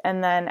last,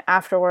 and then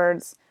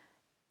afterwards,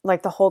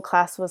 like the whole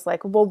class was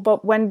like, well,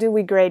 but when do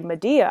we grade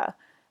Medea?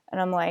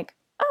 And I'm like,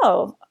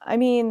 oh, I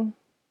mean,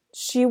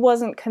 she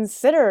wasn't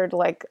considered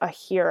like a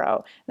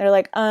hero. And they're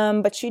like,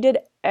 but she did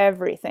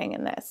everything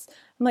in this.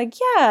 I'm like,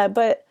 yeah,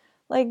 but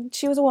like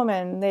she was a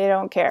woman, they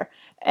don't care.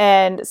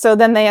 And so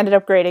then they ended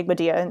up grading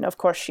Medea, and of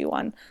course she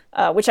won,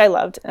 which I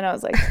loved. And I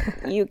was like,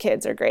 you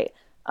kids are great.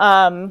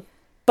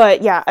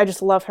 But yeah, I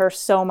just love her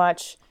so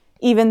much,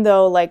 even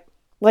though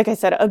like I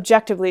said,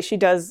 objectively, she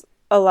does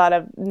a lot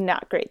of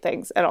not great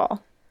things at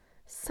all.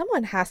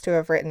 Someone has to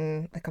have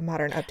written like a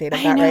modern update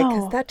of that, right?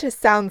 Because that just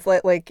sounds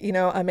like, you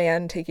know, a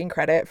man taking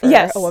credit for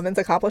a woman's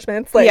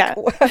accomplishments. Like, yeah.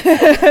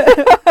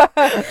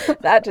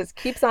 That just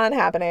keeps on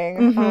happening.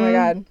 Mm-hmm. Oh my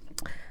God.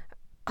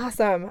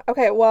 Awesome.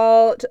 Okay.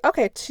 Well,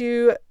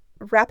 to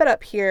wrap it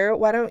up here,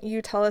 why don't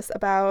you tell us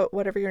about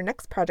whatever your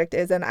next project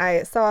is? And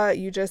I saw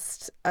you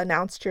just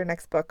announced your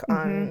next book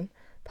on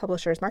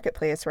Publishers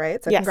Marketplace,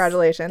 right? So yes.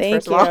 Congratulations,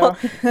 first of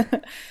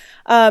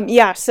all.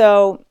 Yeah.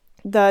 So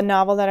the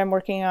novel that I'm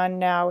working on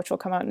now, which will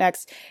come out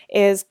next,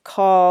 is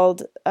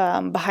called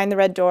Behind the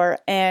Red Door.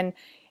 And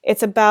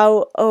it's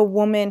about a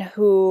woman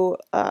who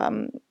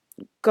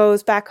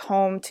goes back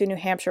home to New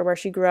Hampshire, where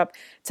she grew up,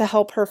 to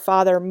help her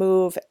father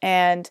move,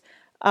 and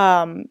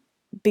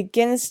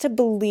begins to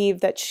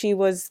believe that she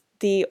was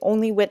the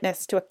only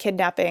witness to a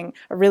kidnapping,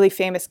 a really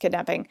famous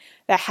kidnapping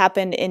that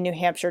happened in New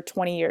Hampshire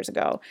 20 years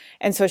ago.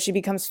 And so she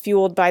becomes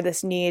fueled by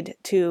this need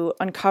to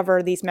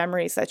uncover these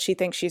memories that she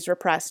thinks she's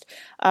repressed,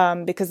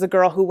 because the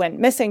girl who went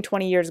missing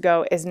 20 years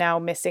ago is now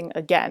missing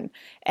again.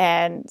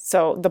 And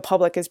so the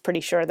public is pretty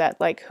sure that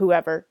like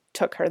whoever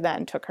took her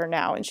then took her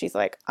now. And she's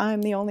like,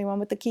 I'm the only one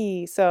with the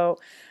key. So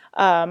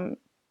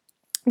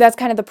that's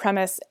kind of the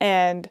premise.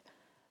 And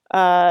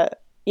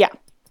yeah.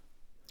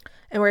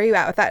 And where are you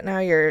at with that now?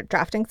 You're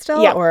drafting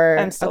still? Yeah, or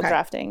I'm still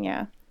drafting,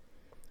 yeah.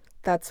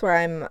 That's where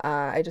I'm,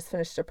 I just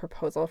finished a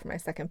proposal for my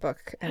second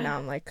book, and now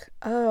I'm like,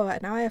 oh,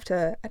 now I have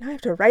to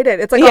write it.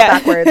 It's like all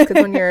backwards,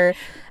 because when you're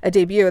a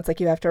debut, it's like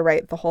you have to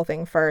write the whole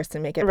thing first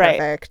and make it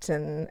perfect,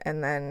 and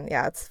then,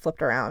 it's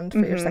flipped around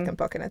for your second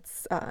book, and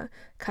it's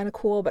kind of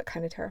cool, but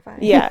kind of terrifying.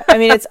 Yeah, I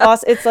mean, it's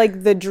awesome. It's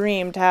like the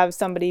dream to have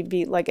somebody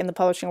be like, in the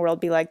publishing world,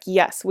 be like,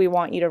 yes, we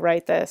want you to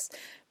write this,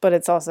 but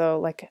it's also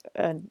like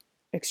an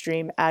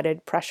extreme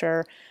added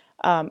pressure.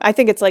 I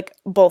think it's like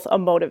both a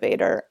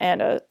motivator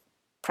and a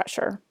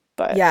pressure.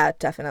 But yeah,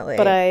 definitely.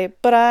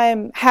 But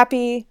I'm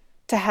happy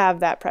to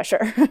have that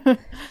pressure.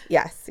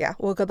 Yes, yeah.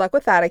 Well, good luck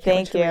with that. I can't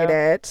wait to read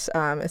it.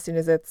 As soon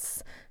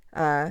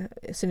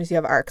as you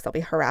have arcs, I'll be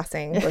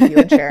harassing both you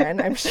and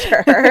Sharon, I'm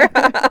sure.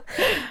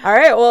 All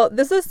right. Well,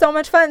 this was so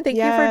much fun. Thank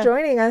you for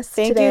joining us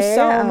today. Thank you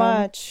so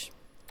much.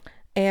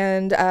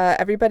 And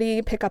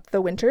everybody pick up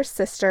The Winter's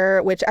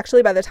Sister, which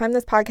actually by the time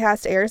this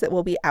podcast airs, it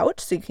will be out,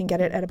 so you can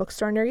get it at a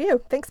bookstore near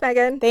you. Thanks,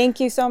 Megan. Thank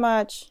you so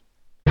much.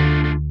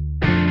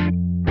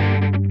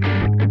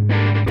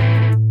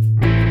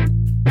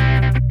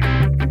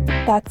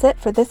 That's it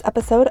for this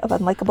episode of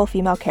Unlikable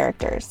Female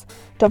Characters.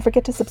 Don't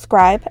forget to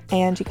subscribe,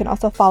 and you can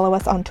also follow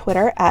us on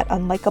Twitter at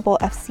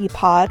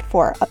UnlikableFCPod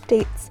for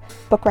updates,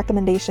 book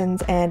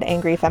recommendations, and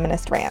angry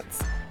feminist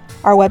rants.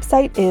 Our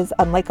website is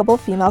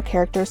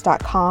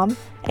unlikablefemalecharacters.com,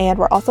 and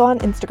we're also on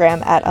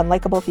Instagram at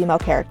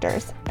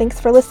UnlikableFemaleCharacters. Thanks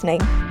for listening.